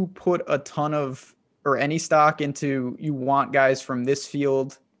 do you put a ton of or any stock into you want guys from this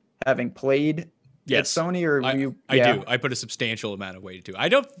field having played at Sony, or I do. I put a substantial amount of weight to.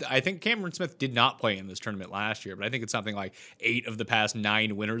 I think Cameron Smith did not play in this tournament last year, but I think it's something like 8 of the past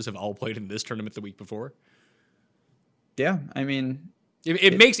 9 winners have all played in this tournament the week before. Yeah, I mean,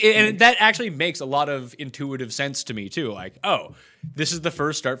 that actually makes a lot of intuitive sense to me too. Like, oh, this is the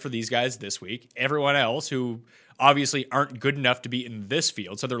first start for these guys this week. Everyone else who obviously aren't good enough to be in this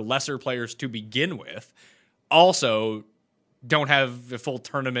field, so they're lesser players to begin with, also don't have a full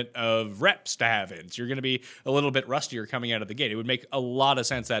tournament of reps to have in. So you're going to be a little bit rustier coming out of the gate. It would make a lot of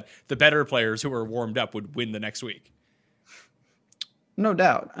sense that the better players who are warmed up would win the next week. No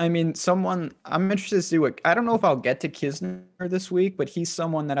doubt. I mean, I'm interested to see I don't know if I'll get to Kisner this week, but he's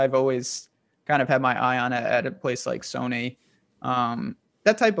someone that I've always kind of had my eye on at a place like Sony.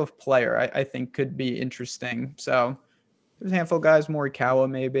 That type of player I think could be interesting. So there's a handful of guys, Morikawa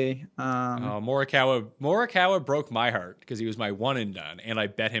maybe. Morikawa broke my heart because he was my one and done, and I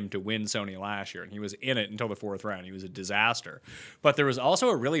bet him to win Sony last year, and he was in it until the 4th round. He was a disaster. But there was also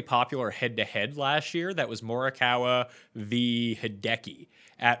a really popular head-to-head last year that was Morikawa v. Hideki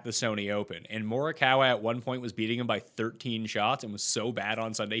at the Sony Open. And Morikawa at one point was beating him by 13 shots and was so bad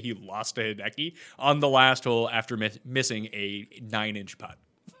on Sunday he lost to Hideki on the last hole after missing a 9-inch putt.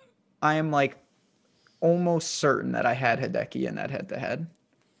 I am almost certain that I had Hideki in that head-to-head.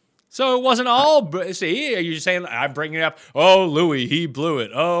 So it wasn't all. See, you're saying I'm bringing up. Oh, Louis, he blew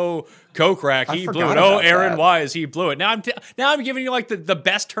it. Oh, Kokrak, he blew it. Oh, Aaron Wise, he blew it. Now I'm giving you like the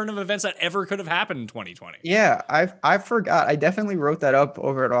best turn of events that ever could have happened in 2020. Yeah, I forgot. I definitely wrote that up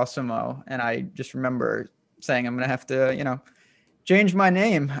over at Awesemo, and I just remember saying I'm gonna have to change my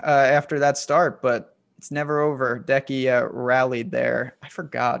name after that start. But It's never over. Decky rallied there. I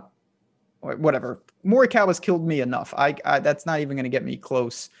forgot. Whatever. Morikawa's killed me enough. I that's not even going to get me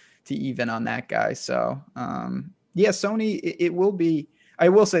close to even on that guy. So, yeah, Sony, it will be. I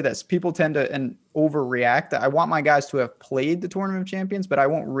will say this: people tend to overreact. I want my guys to have played the Tournament of Champions, but I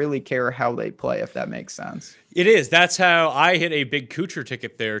won't really care how they play, if that makes sense. It is. That's how I hit a big Kuchar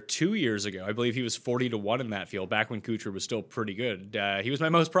ticket there 2 years ago. I believe he was 40-1 in that field back when Kuchar was still pretty good. He was my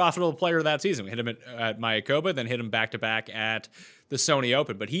most profitable player that season. We hit him at Mayakoba, then hit him back-to-back at the Sony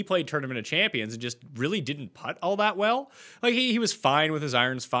Open. But he played Tournament of Champions and just really didn't putt all that well. Like, he was fine with his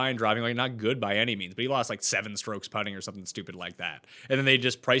irons, fine driving, like not good by any means, but he lost like 7 strokes putting or something stupid like that. And then they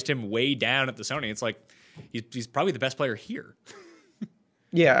just priced him way down at the Sony. It's like, he's probably the best player here.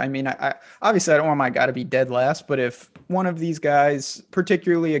 Yeah, I mean, I obviously I don't want my guy to be dead last, but if one of these guys,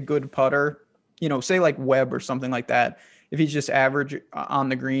 particularly a good putter, say like Webb or something like that, if he's just average on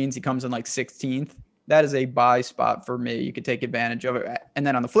the greens, he comes in like 16th, that is a buy spot for me. You could take advantage of it. And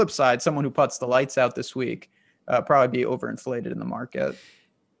then on the flip side, someone who puts the lights out this week probably be overinflated in the market.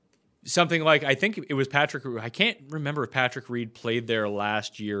 Something like, I think it was Patrick. I can't remember if Patrick Reed played there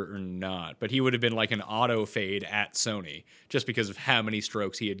last year or not, but he would have been like an auto fade at Sony just because of how many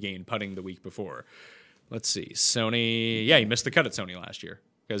strokes he had gained putting the week before. Let's see. Sony. Yeah, he missed the cut at Sony last year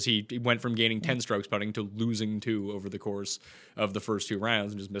because he went from gaining 10 strokes putting to losing 2 over the course of the first 2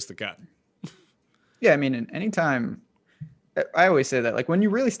 rounds and just missed the cut. Yeah, I mean, anytime, I always say that, like when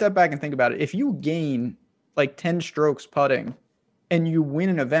you really step back and think about it, if you gain like 10 strokes putting and you win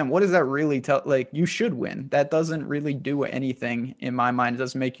an event, what does that really tell? Like, you should win. That doesn't really do anything in my mind. It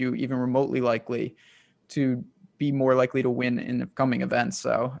doesn't make you even remotely likely to be more likely to win in the coming events.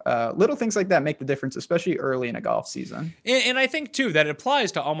 So little things like that make the difference, especially early in a golf season. And I think, too, that it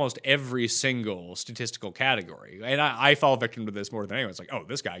applies to almost every single statistical category. And I fall victim to this more than anyone. It's like, oh,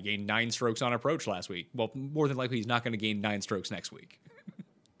 this guy gained 9 strokes on approach last week. Well, more than likely, he's not going to gain 9 strokes next week.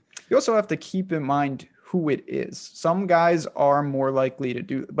 You also have to keep in mind who it is. Some guys are more likely to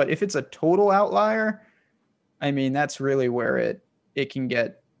do, but if it's a total outlier, I mean, that's really where it can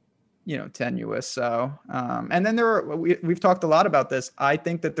get, tenuous. So, and then we've talked a lot about this. I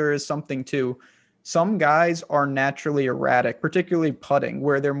think that there is something to some guys are naturally erratic, particularly putting,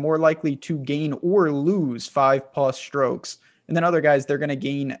 where they're more likely to gain or lose 5+ strokes. And then other guys, they're going to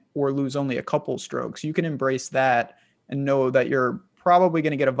gain or lose only a couple strokes. You can embrace that and know that you're probably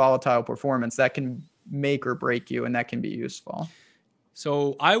going to get a volatile performance that can make or break you, and that can be useful.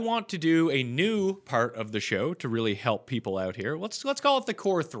 So I want to do a new part of the show to really help people out here. Let's call it the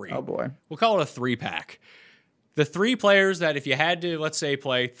core 3. Oh boy. We'll call it a 3-pack. The 3 players that if you had to, let's say,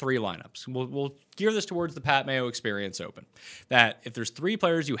 play 3 lineups, we'll gear this towards the Pat Mayo Experience Open. That if there's 3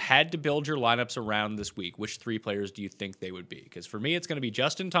 players you had to build your lineups around this week, which 3 players do you think they would be? Because for me, it's going to be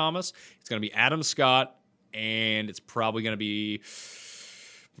Justin Thomas, it's going to be Adam Scott, and it's probably going to be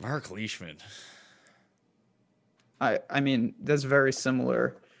Mark Leishman. I mean, that's very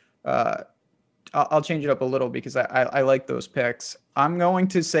similar. I'll change it up a little because I like those picks. I'm going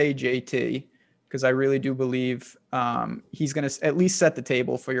to say JT because I really do believe he's going to at least set the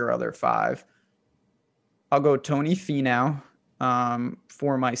table for your other 5. I'll go Tony Finau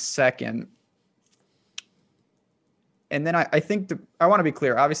for my second. And then I think I want to be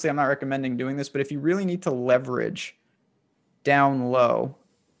clear. Obviously, I'm not recommending doing this, but if you really need to leverage down low,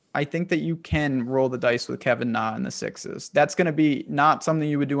 I think that you can roll the dice with Kevin Na in the 6s. That's going to be not something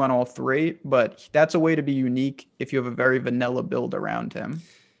you would do on all 3, but that's a way to be unique if you have a very vanilla build around him.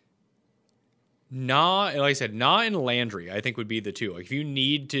 Na, like I said, Na and Landry, I think would be the 2. Like if you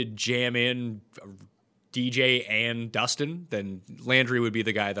need to jam in DJ and Dustin, then Landry would be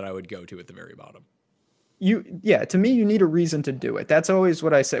the guy that I would go to at the very bottom. To me, you need a reason to do it. That's always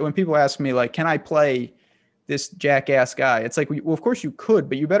what I say when people ask me, like, can I play this jackass guy? It's like, well, of course you could,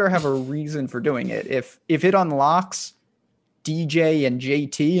 but you better have a reason for doing it. If it unlocks DJ and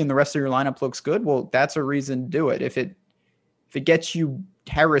JT and the rest of your lineup looks good, well, that's a reason to do it. If it gets you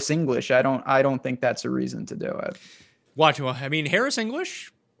Harris English, I don't think that's a reason to do it. Watch, I mean, Harris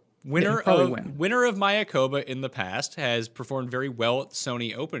English, winner of Mayakoba in the past, has performed very well at the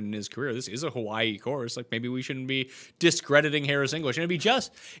Sony Open in his career. This is a Hawaii course. Like maybe we shouldn't be discrediting Harris English. And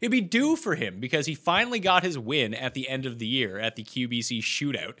it'd be due for him because he finally got his win at the end of the year at the QBC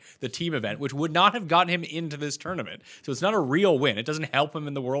Shootout, the team event, which would not have gotten him into this tournament. So it's not a real win. It doesn't help him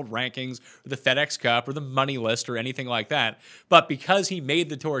in the world rankings or the FedEx Cup or the money list or anything like that. But because he made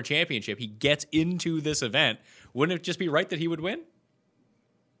the Tour Championship, he gets into this event. Wouldn't it just be right that he would win?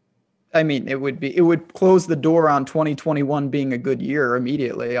 I mean, it would close the door on 2021 being a good year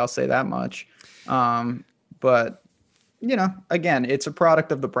immediately. I'll say that much. But again, it's a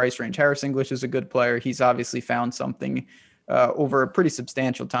product of the price range. Harris English is a good player. He's obviously found something over a pretty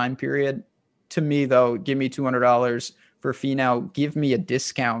substantial time period. To me, though, give me $200 for Finau. Give me a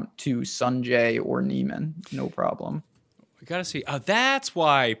discount to Sanjay or Neiman. No problem. I gotta see. That's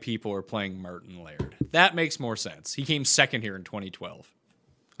why people are playing Martin Laird. That makes more sense. He came second here in 2012.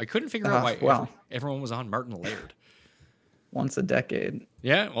 I couldn't figure out why everyone was on Martin Laird. Once a decade.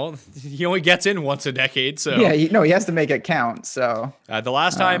 Yeah, well, he only gets in once a decade, so... Yeah, he has to make it count, so... The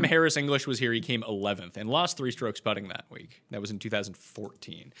last time Harris English was here, he came 11th and lost 3 strokes putting that week. That was in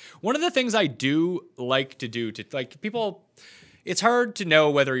 2014. One of the things I do like to do to, like, people... It's hard to know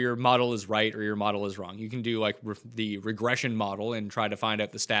whether your model is right or your model is wrong. You can do, like, the regression model and try to find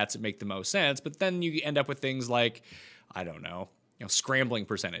out the stats that make the most sense, but then you end up with things like, I don't know, scrambling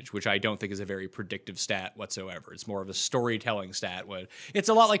percentage, which I don't think is a very predictive stat whatsoever. It's more of a storytelling stat. It's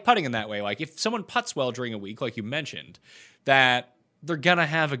a lot like putting in that way. Like if someone puts well during a week, like you mentioned, that they're going to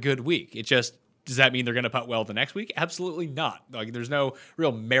have a good week. It just, does that mean they're going to putt well the next week? Absolutely not. Like there's no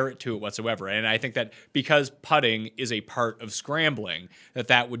real merit to it whatsoever. And I think that because putting is a part of scrambling,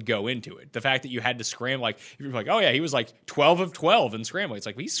 that would go into it. The fact that you had to scramble, like if you're like, oh yeah, he was like 12 of 12 in scrambling. It's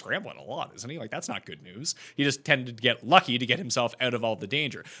like, well, he's scrambling a lot, isn't he? Like that's not good news. He just tended to get lucky to get himself out of all the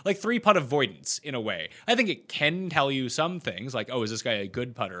danger. Like 3-putt avoidance in a way. I think it can tell you some things like, oh, is this guy a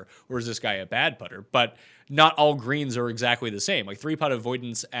good putter or is this guy a bad putter? But not all greens are exactly the same. Like 3-putt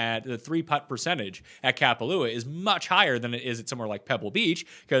avoidance at the 3-putt percentage at Kapalua is much higher than it is at somewhere like Pebble Beach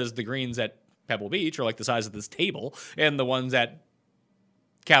because the greens at Pebble Beach are like the size of this table and the ones at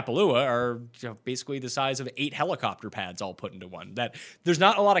Kapalua are basically the size of 8 helicopter pads all put into one. That there's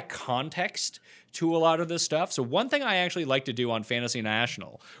not a lot of context to a lot of this stuff. So one thing I actually like to do on Fantasy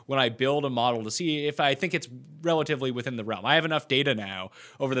National when I build a model to see if I think it's relatively within the realm. I have enough data now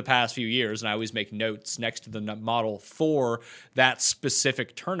over the past few years, and I always make notes next to the model for that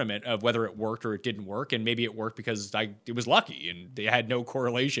specific tournament of whether it worked or it didn't work. And maybe it worked because it was lucky and they had no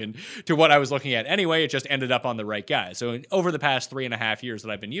correlation to what I was looking at anyway. It just ended up on the right guy. So over the past 3.5 years that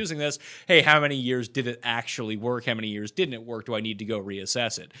I've been using this, hey, how many years did it actually work? How many years didn't it work? Do I need to go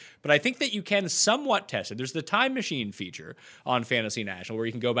reassess it? But I think that you can somewhat test it. There's the time machine feature on Fantasy National where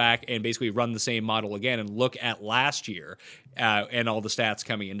you can go back and basically run the same model again and look at last year and all the stats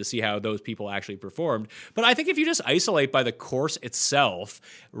coming in to see how those people actually performed. But I think if you just isolate by the course itself,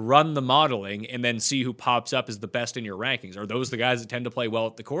 run the modeling, and then see who pops up as the best in your rankings, are those the guys that tend to play well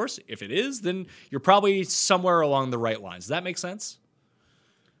at the course? If it is, then you're probably somewhere along the right lines. Does that make sense?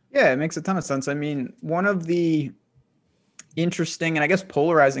 Yeah, it makes a ton of sense. I mean, one of the interesting and I guess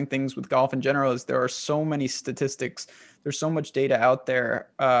polarizing things with golf in general is there are so many statistics. There's so much data out there.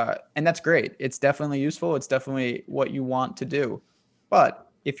 And that's great. It's definitely useful. It's definitely what you want to do. But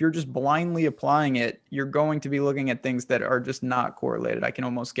if you're just blindly applying it, you're going to be looking at things that are just not correlated. I can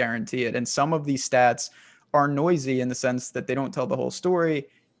almost guarantee it. And some of these stats are noisy in the sense that they don't tell the whole story.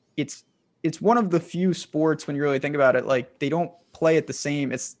 It's one of the few sports when you really think about it, like they don't play it the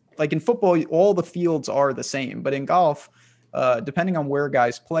same. It's like in football, all the fields are the same, but in golf, depending on where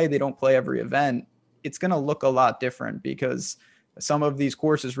guys play, they don't play every event. It's going to look a lot different because some of these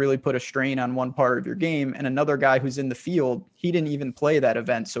courses really put a strain on one part of your game, and another guy who's in the field, he didn't even play that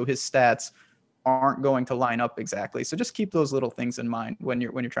event, so his stats aren't going to line up exactly. So just keep those little things in mind when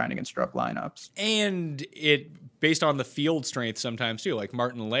you're trying to construct lineups. And it based on the field strength sometimes too. Like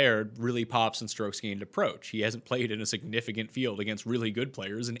Martin Laird really pops in strokes gained approach. He hasn't played in a significant field against really good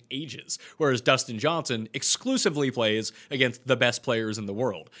players in ages, whereas Dustin Johnson exclusively plays against the best players in the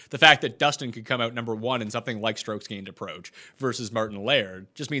world. The fact that Dustin could come out number 1 in something like strokes gained approach versus Martin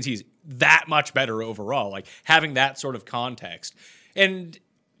Laird just means he's that much better overall. Like having that sort of context. And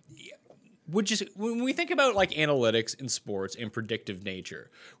when we think about like analytics in sports and predictive nature,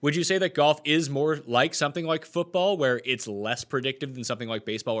 would you say that golf is more like something like football where it's less predictive than something like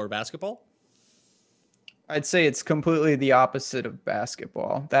baseball or basketball? I'd say it's completely the opposite of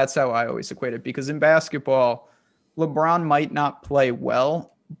basketball. That's how I always equate it, because in basketball, LeBron might not play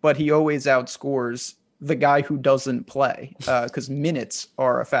well, but he always outscores the guy who doesn't play because minutes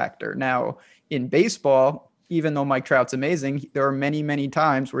are a factor. Now, in baseball, even though Mike Trout's amazing, there are many, many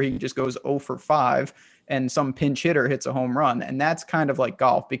times where he just goes 0 for 5 and some pinch hitter hits a home run. And that's kind of like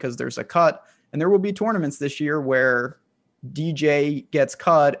golf because there's a cut. And there will be tournaments this year where DJ gets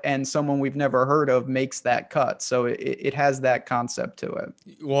cut and someone we've never heard of makes that cut. So it has that concept to it.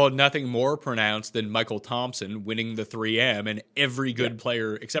 Well, nothing more pronounced than Michael Thompson winning the 3M and every good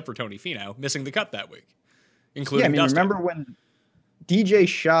player except for Tony Finau missing the cut that week, including Dustin. Remember when DJ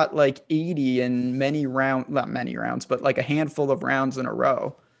shot like 80 in not many rounds, but like a handful of rounds in a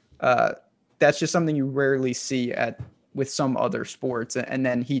row. That's just something you rarely see at with some other sports, and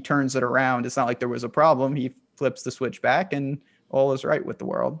then he turns it around. It's not like there was a problem. He flips the switch back and all is right with the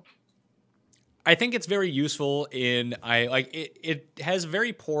world. I think it's very useful it has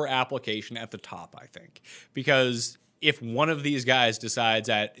very poor application at the top, I think, because if one of these guys decides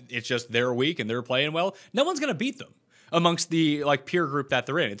that it's just their week and they're playing well, no one's going to beat them amongst the like peer group that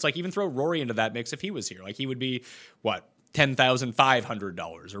they're in. It's like even throw Rory into that mix if he was here. Like he would be what?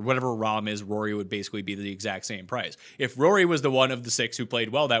 $10,500 or whatever ROM is. Rory would basically be the exact same price. If Rory was the one of the 6 who played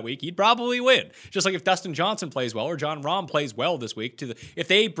well that week, he'd probably win. Just like if Dustin Johnson plays well or John Rahm plays well this week, if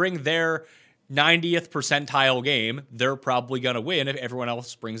they bring their 90th percentile game, they're probably going to win if everyone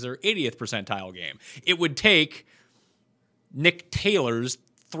else brings their 80th percentile game. It would take Nick Taylor's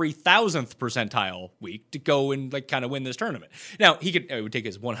 3,000th percentile week to go and like kind of win this tournament. Now it would take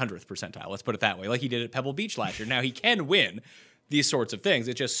his 100th percentile. Let's put it that way. Like he did at Pebble Beach last year. Now he can win these sorts of things.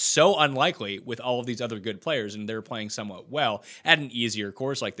 It's just so unlikely with all of these other good players and they're playing somewhat well at an easier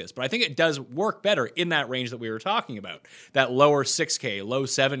course like this. But I think it does work better in that range that we were talking about, that lower 6K, low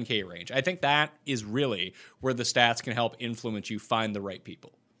 7K range. I think that is really where the stats can help influence you find the right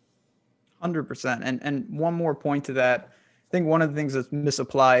people. 100%. And one more point to that. I think one of the things that's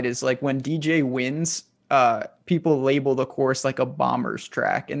misapplied is like when DJ wins, people label the course like a bomber's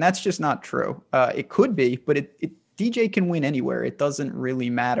track, and that's just not true. It could be, but DJ can win anywhere. It doesn't really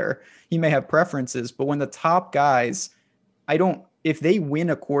matter. He may have preferences, but when the top guys, if they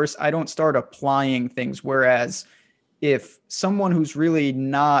win a course, I don't start applying things. Whereas if someone who's really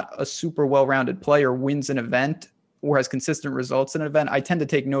not a super well-rounded player wins an event or has consistent results in an event, I tend to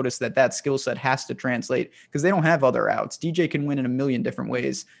take notice that skill set has to translate because they don't have other outs. DJ can win in a million different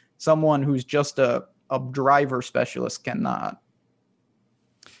ways. Someone who's just a driver specialist cannot.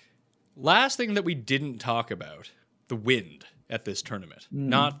 Last thing that we didn't talk about, the wind at this tournament.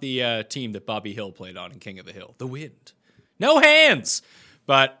 Not the team that Bobby Hill played on in King of the Hill. The wind. No hands!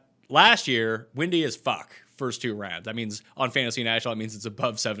 But last year, windy as fuck. First 2 rounds. That means on Fantasy National, that means it's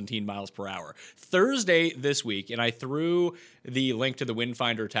above 17 miles per hour. Thursday this week, and I threw the link to the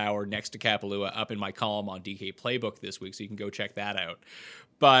Windfinder Tower next to Kapalua up in my column on DK Playbook this week, so you can go check that out.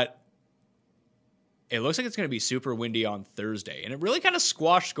 But it looks like it's going to be super windy on Thursday, and it really kind of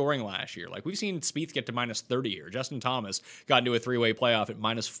squashed scoring last year. Like we've seen Spieth get to minus 30 here. Justin Thomas got into a 3-way playoff at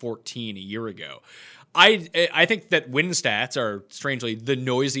minus 14 a year ago. I think that wind stats are strangely the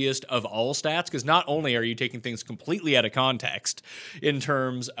noisiest of all stats because not only are you taking things completely out of context in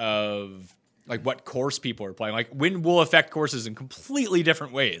terms of like what course people are playing, like wind will affect courses in completely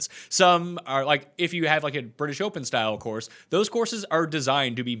different ways. Some are like if you have like a British Open style course, those courses are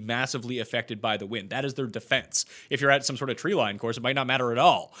designed to be massively affected by the wind. That is their defense. If you're at some sort of tree line course, it might not matter at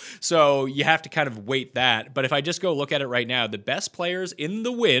all. So you have to kind of weight that. But if I just go look at it right now, the best players in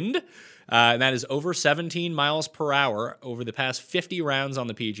the wind, and that is over 17 miles per hour over the past 50 rounds on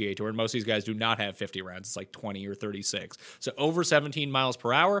the PGA Tour. And most of these guys do not have 50 rounds. It's like 20 or 36. So over 17 miles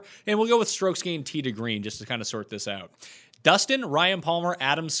per hour. And we'll go with strokes gained tee to green just to kind of sort this out. Dustin, Ryan Palmer,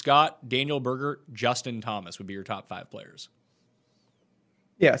 Adam Scott, Daniel Berger, Justin Thomas would be your top 5 players.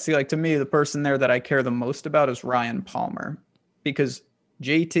 Yeah, see, like to me, the person there that I care the most about is Ryan Palmer because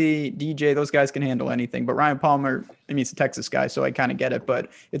JT, DJ, those guys can handle anything. But Ryan Palmer, I mean, he's a Texas guy, so I kind of get it.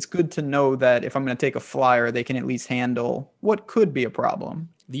 But it's good to know that if I'm going to take a flyer, they can at least handle what could be a problem.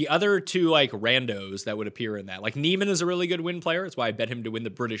 The other 2 like randos that would appear in that, like Neiman is a really good win player. That's why I bet him to win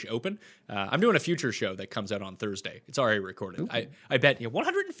the British Open. I'm doing a future show that comes out on Thursday. It's already recorded. I bet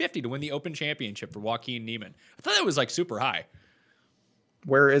 150 to win the Open Championship for Joaquin Neiman. I thought that was like super high.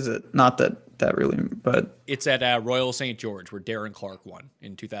 Where is it? Not that really, but it's at Royal St. George where Darren Clark won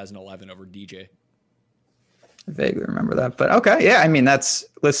in 2011 over DJ. I vaguely remember that, but okay. Yeah. I mean,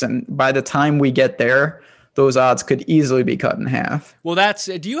 listen, by the time we get there, those odds could easily be cut in half. Well,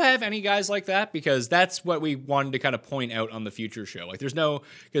 do you have any guys like that? Because that's what we wanted to kind of point out on the future show. Like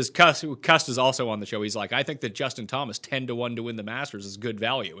because Cust is also on the show. He's like, I think that Justin Thomas 10-1 to win the Masters is good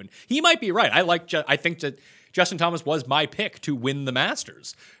value. And he might be right. I think that Justin Thomas was my pick to win the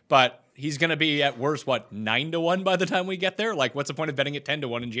Masters, but he's going to be at worst, 9-1 by the time we get there? Like, what's the point of betting at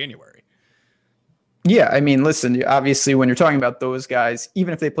 10-1 in January? Yeah, I mean, listen, obviously when you're talking about those guys,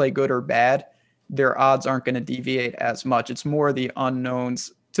 even if they play good or bad, their odds aren't going to deviate as much. It's more the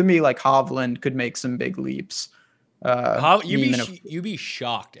unknowns. To me, like Hovland could make some big leaps. You'd be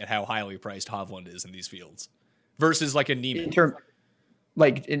shocked at how highly priced Hovland is in these fields versus like a Neiman.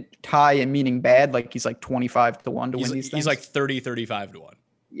 Like in high and meaning bad, like he's like 25-1 to win these things. He's like 35 to 1.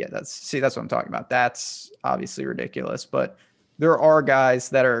 Yeah, that's what I'm talking about. That's obviously ridiculous, but there are guys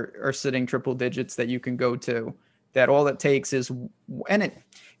that are sitting triple digits that you can go to that all it takes is, and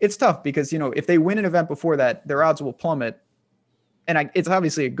it's tough because, if they win an event before that, their odds will plummet. And it's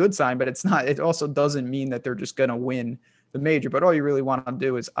obviously a good sign, but it's not. It also doesn't mean that they're just going to win the major. But all you really want to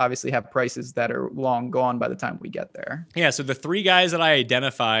do is obviously have prices that are long gone by the time we get there. Yeah, so the three guys that I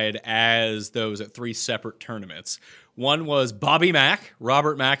identified as those at three separate tournaments. One was Bobby Mack,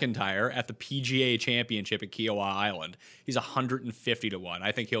 Robert McIntyre, at the PGA Championship at Kiowa Island. He's 150 to 1.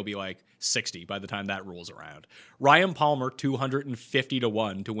 I think he'll be like 60 by the time that rolls around. Ryan Palmer, 250 to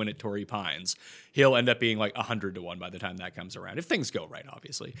 1 to win at Torrey Pines. He'll end up being like 100 to 1 by the time that comes around, if things go right,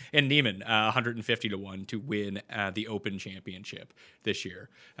 obviously. And Neiman, 150 to 1 to win the Open Championship this year.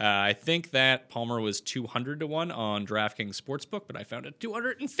 I think that Palmer was 200 to 1 on DraftKings Sportsbook, but I found it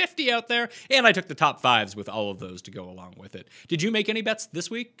 250 out there, and I took the top fives with all of those to go along with it. Did you make any bets this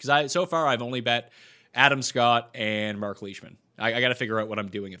week? Because so far I've only bet Adam Scott and Mark Leishman. I got to figure out what I'm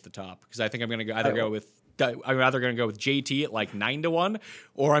doing at the top, because I think I'm going to either go with JT at like 9 to 1,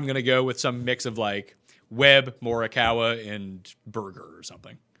 or I'm going to go with some mix of like Webb, Morikawa, and Berger or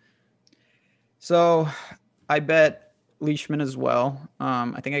something. So I bet Leishman as well.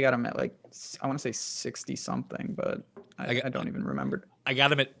 I think I got him at like, I want to say 60 something, but I don't even remember. I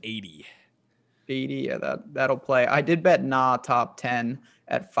got him at 80. 80, yeah, that'll play. I did bet top 10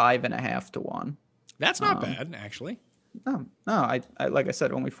 at 5.5 to 1. That's not bad, actually. No, I like I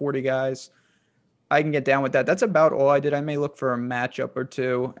said, only 40 guys. I can get down with that. That's about all I did. I may look for a matchup or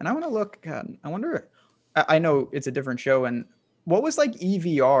two, and I want to look. God, I wonder. I know it's a different show, and what was like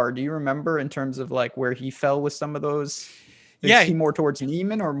EVR? Do you remember in terms of like where he fell with some of those? Is he more towards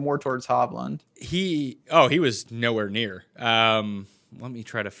Neiman or more towards Hovland? He was nowhere near. Let me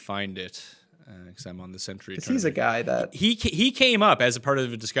try to find it. Because I'm on the Century Tournament. He's a guy that he came up as a part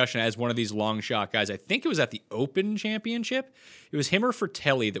of the discussion as one of these long shot guys. I think it was at the Open Championship. It was him or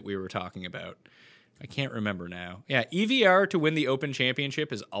Fratelli that we were talking about. I can't remember now. Yeah, EVR to win the Open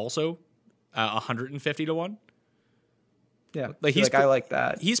Championship is also 150 to 1. Yeah, like I like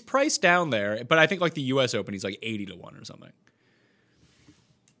that. He's priced down there, but I think like the U.S. Open, he's like 80 to 1 or something.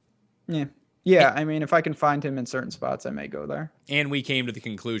 Yeah, I mean, if I can find him in certain spots, I may go there. And we came to the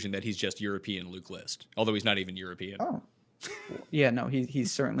conclusion that he's just European Luke List, although he's not even European. Oh, yeah, no,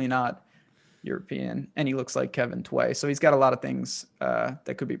 he's certainly not European, and he looks like Kevin Tway, so he's got a lot of things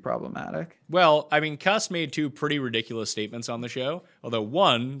that could be problematic. Well, I mean, Cuss made two pretty ridiculous statements on the show, although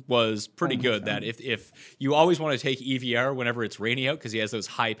one was pretty good, that if you always want to take EVR whenever it's rainy out because he has those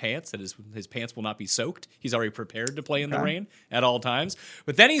high pants, that his pants will not be soaked. He's already prepared to play in the rain at all times.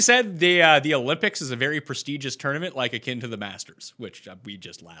 But then he said the Olympics is a very prestigious tournament, like akin to the Masters, which we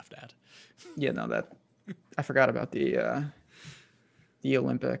just laughed at. Yeah, no, I forgot about the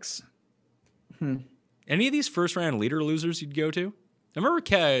Olympics. Any of these first-round leader losers you'd go to? I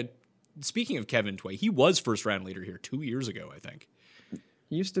remember, speaking of Kevin Tway, he was first-round leader here 2 years ago, I think.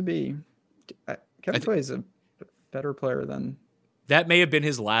 He used to be. Kevin Tway is a better player than... That may have been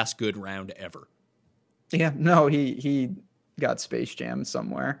his last good round ever. Yeah, no, he got Space Jam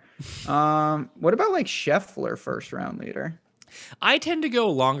somewhere. What about like Scheffler, first-round leader? I tend to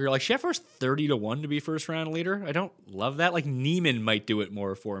go longer. Like Scheffler's 30 to 1 to be first-round leader. I don't love that. Like Neiman might do it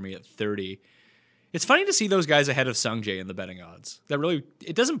more for me at 30. It's funny to see those guys ahead of Sungjae in the betting odds.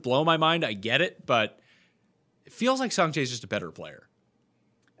 It doesn't blow my mind. I get it, but it feels like Sungjae's just a better player.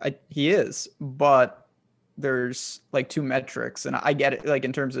 He is, but there's like two metrics, and I get it. Like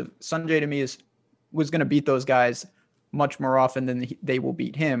in terms of Sungjae, to me was going to beat those guys much more often than they will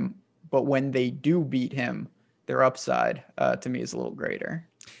beat him. But when they do beat him, their upside to me is a little greater.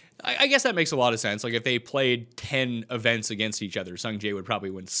 I guess that makes a lot of sense. Like if they played 10 events against each other, Sungjae would probably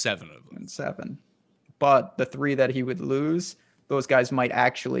win 7 of them. 7. But the 3 that he would lose, those guys might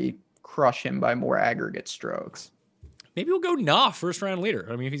actually crush him by more aggregate strokes. Maybe we'll go Nah, first-round leader.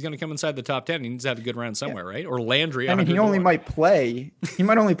 I mean, if he's going to come inside the top 10, he needs to have a good round somewhere, right? Or Landry. I mean, he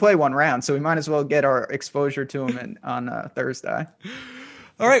might only play one round, so we might as well get our exposure to him on Thursday.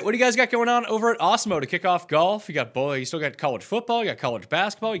 All right, what do you guys got going on over at Osmo to kick off golf? You still got college football, you got college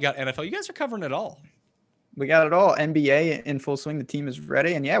basketball, you got NFL. You guys are covering it all. We got it all. NBA in full swing. The team is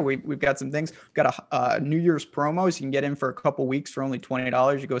ready. And yeah, we've got some things. We've got a New Year's promos. You can get in for a couple weeks for only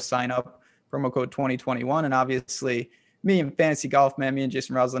 $20. You go sign up, promo code 2021. And obviously me and Fantasy Golf, man, me and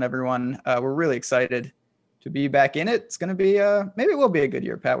Jason Roslin, everyone, we're really excited to be back in it. It's going to be, maybe it will be a good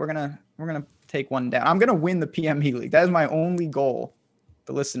year, Pat. We're going to take one down. I'm going to win the PME League. That is my only goal.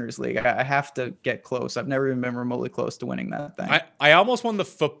 The Listeners League. I have to get close. I've never even been remotely close to winning that thing. I almost won the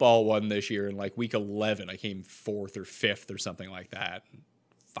football one this year in like week 11. I came 4th or 5th or something like that.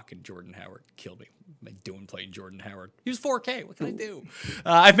 Fucking Jordan Howard killed me. What am I doing playing Jordan Howard? He was 4K. What can I do?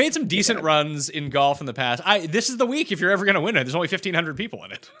 I've made some decent runs in golf in the past. This is the week if you're ever going to win it. There's only 1,500 people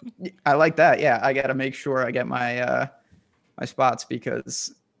in it. I like that. Yeah, I got to make sure I get my my spots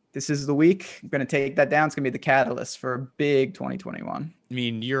because this is the week. I'm going to take that down. It's going to be the catalyst for a big 2021. I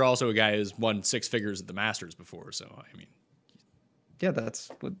mean, you're also a guy who's won 6 figures at the Masters before, so I mean. Yeah,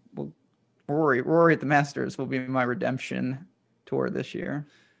 that's what Rory at the Masters will be my redemption tour this year.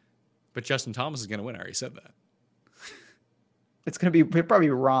 But Justin Thomas is going to win. I already said that. It's going to be probably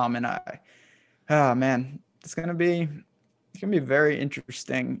Rahm and I. Oh man, it's going to be a very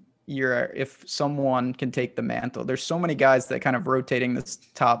interesting year if someone can take the mantle. There's so many guys that kind of rotating this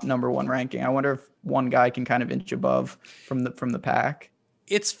top number 1 ranking. I wonder if one guy can kind of inch above from the pack.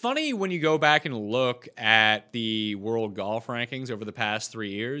 It's funny when you go back and look at the world golf rankings over the past 3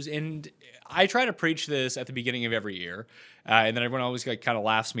 years, and I try to preach this at the beginning of every year, and then everyone always kind of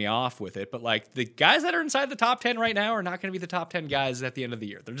laughs me off with it, but like the guys that are inside the top 10 right now are not going to be the top 10 guys at the end of the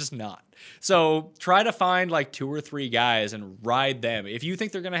year. They're just not. So try to find like 2 or 3 guys and ride them. If you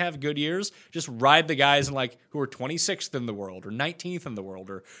think they're going to have good years, just ride the guys in like who are 26th in the world or 19th in the world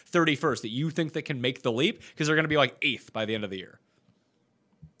or 31st that you think that can make the leap because they're going to be like 8th by the end of the year.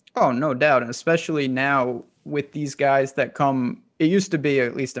 Oh, no doubt. And especially now with these guys that come, it used to be,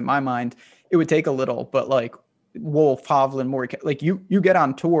 at least in my mind, it would take a little, but like Wolf, Hovland, Morikawa, like you get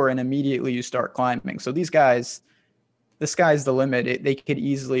on tour and immediately you start climbing. So these guys, the sky's the limit. They could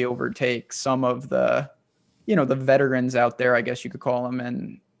easily overtake some of the, the veterans out there, I guess you could call them.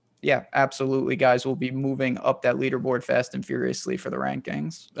 And yeah, absolutely. Guys will be moving up that leaderboard fast and furiously for the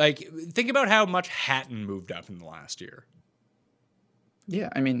rankings. Like think about how much Hatton moved up in the last year. Yeah,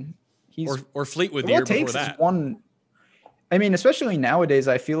 I mean, or Fleetwood the year before that. I mean, especially nowadays,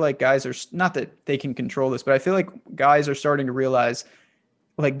 I feel like guys are not that they can control this, but I feel like guys are starting to realize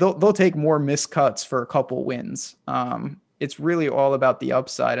like they'll take more miscuts for a couple wins. It's really all about the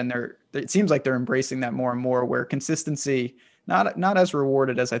upside, and it seems like they're embracing that more and more. Where consistency not as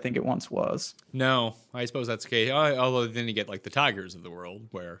rewarded as I think it once was. No, I suppose that's the case. Although then you get like the Tigers of the world,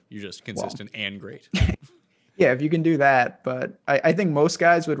 where you're just consistent and great. Yeah, if you can do that. But I think most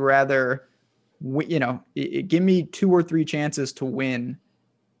guys would rather, give me 2 or 3 chances to win,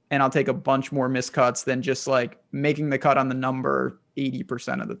 and I'll take a bunch more miscuts than just like making the cut on the number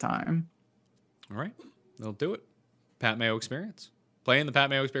 80% of the time. All right, they'll do it. Pat Mayo Experience. Playing the Pat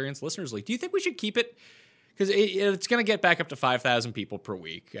Mayo Experience Listeners League. Do you think we should keep it? Because it's going to get back up to 5,000 people per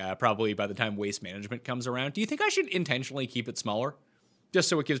week, probably by the time Waste Management comes around. Do you think I should intentionally keep it smaller? Just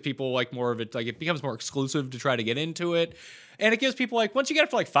so it gives people like more of it, like it becomes more exclusive to try to get into it. And it gives people like, once you get up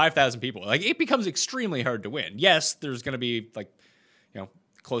to like 5,000 people, like it becomes extremely hard to win. Yes, there's going to be like,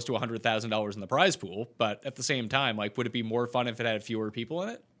 close to $100,000 in the prize pool. But at the same time, like, would it be more fun if it had fewer people in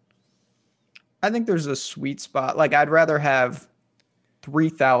it? I think there's a sweet spot. Like I'd rather have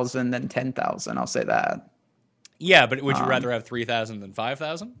 3,000 than 10,000. I'll say that. Yeah, but would you rather have 3,000 than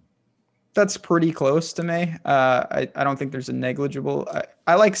 5,000? That's pretty close to me. I don't think there's a negligible.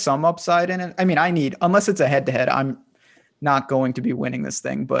 I like some upside in it. I mean, unless it's a head-to-head, I'm not going to be winning this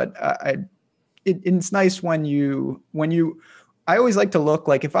thing. But it's nice when you. I always like to look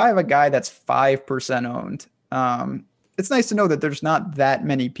like if I have a guy that's 5% owned. It's nice to know that there's not that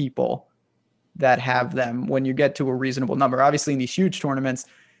many people that have them when you get to a reasonable number. Obviously, in these huge tournaments,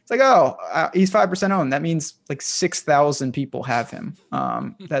 it's like, he's 5% owned. That means like 6,000 people have him.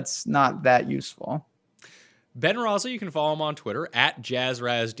 That's not that useful. Ben Rosa, you can follow him on Twitter at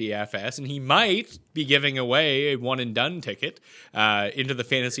JazzRazDFS, and he might be giving away a one-and-done ticket into the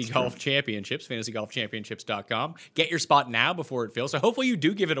Fantasy Golf Championships, fantasygolfchampionships.com. Get your spot now before it fills. So hopefully you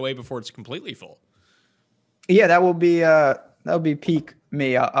do give it away before it's completely full. Yeah, that will be peak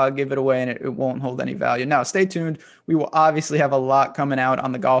me. I'll give it away, and it won't hold any value. Now, stay tuned. We will obviously have a lot coming out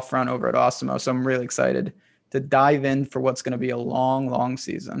on the golf front over at Awesemo, so I'm really excited to dive in for what's going to be a long, long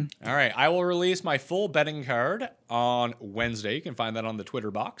season. All right. I will release my full betting card on Wednesday. You can find that on the Twitter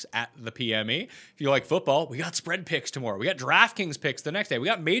box at the PME. If you like football, we got spread picks tomorrow. We got DraftKings picks the next day. We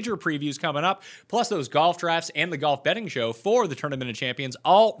got major previews coming up, plus those golf drafts and the golf betting show for the Tournament of Champions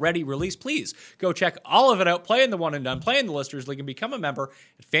already released. Please go check all of it out. Play in the one and done, play in the Listeners League, and become a member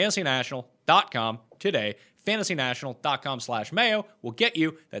at fantasynational.com today. fantasynational.com/Mayo will get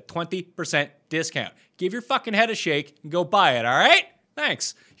you that 20% discount. Give your fucking head a shake and go buy it, all right?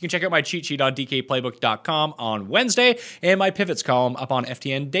 Thanks. You can check out my cheat sheet on DKPlaybook.com on Wednesday and my pivots column up on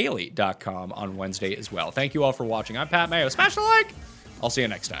FTNDaily.com on Wednesday as well. Thank you all for watching. I'm Pat Mayo. Smash the like. I'll see you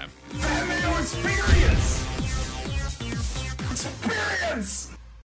next time. Pat Mayo Experience! Experience!